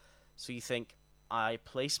that. So you think, I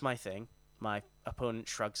place my thing, my opponent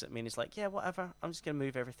shrugs at me and is like, yeah, whatever, I'm just going to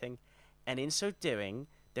move everything. And in so doing,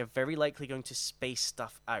 they're very likely going to space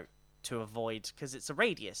stuff out to avoid, because it's a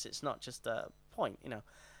radius, it's not just a point,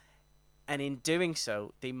 And in doing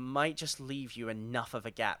so, they might just leave you enough of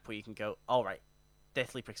a gap where you can go, all right,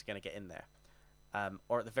 Death Leaper's going to get in there.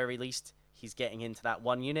 Or at the very least, he's getting into that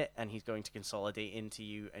one unit and he's going to consolidate into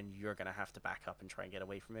you, and you're going to have to back up and try and get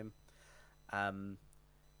away from him.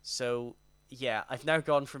 So yeah, I've now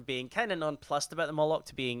gone from being kind of nonplussed about the Moloch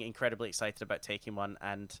to being incredibly excited about taking one,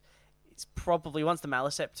 and it's probably, once the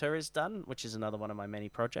Maliceptor is done, which is another one of my many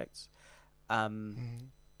projects, I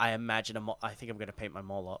imagine I think I'm going to paint my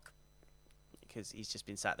Moloch, because he's just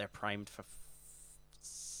been sat there primed for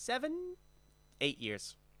 8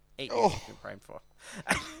 years. 8 years he's been primed for.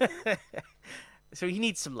 So he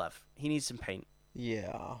needs some love. He needs some paint.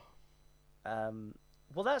 Yeah.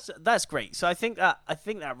 Well, that's great. So I think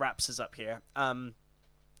that wraps us up here.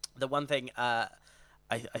 The one thing I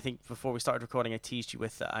think before we started recording, I teased you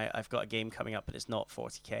with that I've got a game coming up, but it's not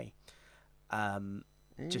 40k.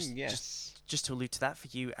 Just to allude to that for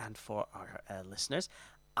you and for our listeners,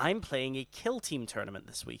 I'm playing a kill team tournament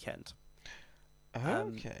this weekend.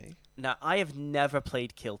 Okay. Now I have never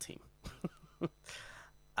played kill team.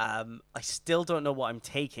 I still don't know what I'm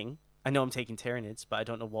taking. I know I'm taking Tyranids, but I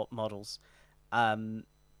don't know what models.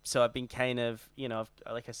 So I've been kind of,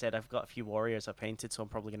 like I said, I've got a few warriors I painted, so I'm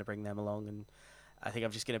probably going to bring them along, and I think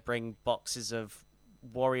I'm just going to bring boxes of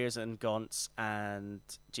warriors and gaunts and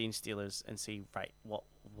gene stealers and see, right, what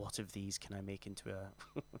of these can I make into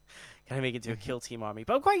a kill team army?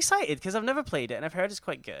 But I'm quite excited because I've never played it and I've heard it's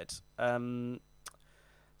quite good.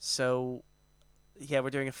 So yeah, we're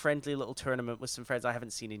doing a friendly little tournament with some friends I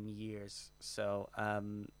haven't seen in years. So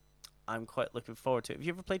I'm quite looking forward to it. Have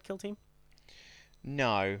you ever played Kill Team?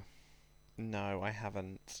 No, I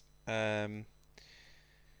haven't. No.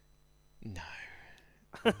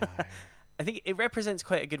 I think it represents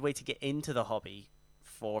quite a good way to get into the hobby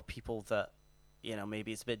for people that,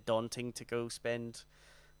 maybe it's a bit daunting to go spend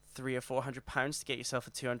 £300 or £400 to get yourself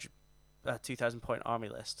a 2,000 point army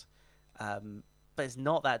list. But it's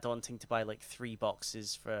not that daunting to buy like 3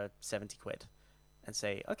 boxes for 70 quid and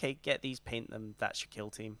say, okay, get these, paint them, that's your kill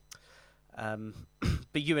team.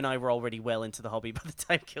 But you and I were already well into the hobby by the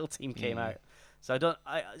time Kill Team came out. So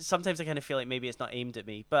sometimes I kind of feel like maybe it's not aimed at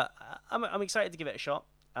me, but I'm excited to give it a shot.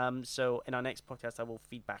 So in our next podcast, I will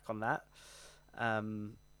feedback on that.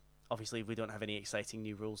 Obviously, we don't have any exciting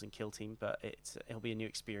new rules in Kill Team, but it'll be a new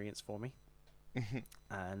experience for me.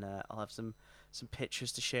 And I'll have some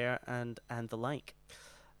pictures to share and the like.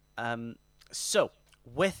 So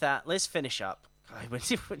with that, let's finish up. I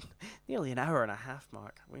went nearly an hour and a half,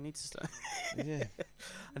 Mark. We need to start. Yeah.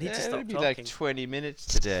 I need to stop it'll be talking. like 20 minutes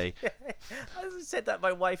today. I said that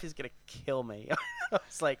my wife is going to kill me. I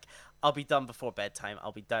was like, I'll be done before bedtime.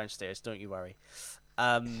 I'll be downstairs. Don't you worry.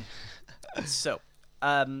 So,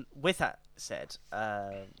 with that said,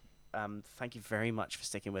 thank you very much for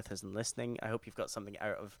sticking with us and listening. I hope you've got something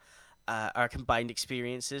out of our combined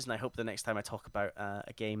experiences, and I hope the next time I talk about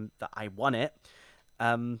a game that I won it.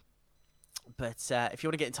 But if you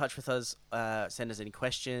want to get in touch with us, send us any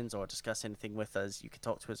questions or discuss anything with us, you can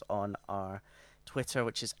talk to us on our Twitter,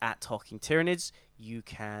 which is @TalkingTyranids. You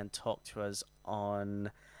can talk to us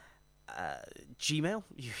on Gmail.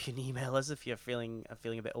 You can email us if you're feeling a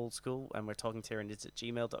bit old school, and we're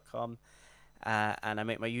talkingtyranids@gmail.com. And I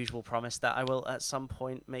make my usual promise that I will at some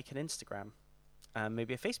point make an Instagram,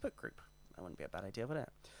 maybe a Facebook group. That wouldn't be a bad idea, would it?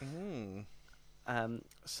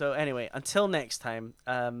 So anyway, until next time,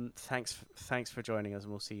 thanks for joining us,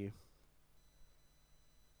 and we'll see you.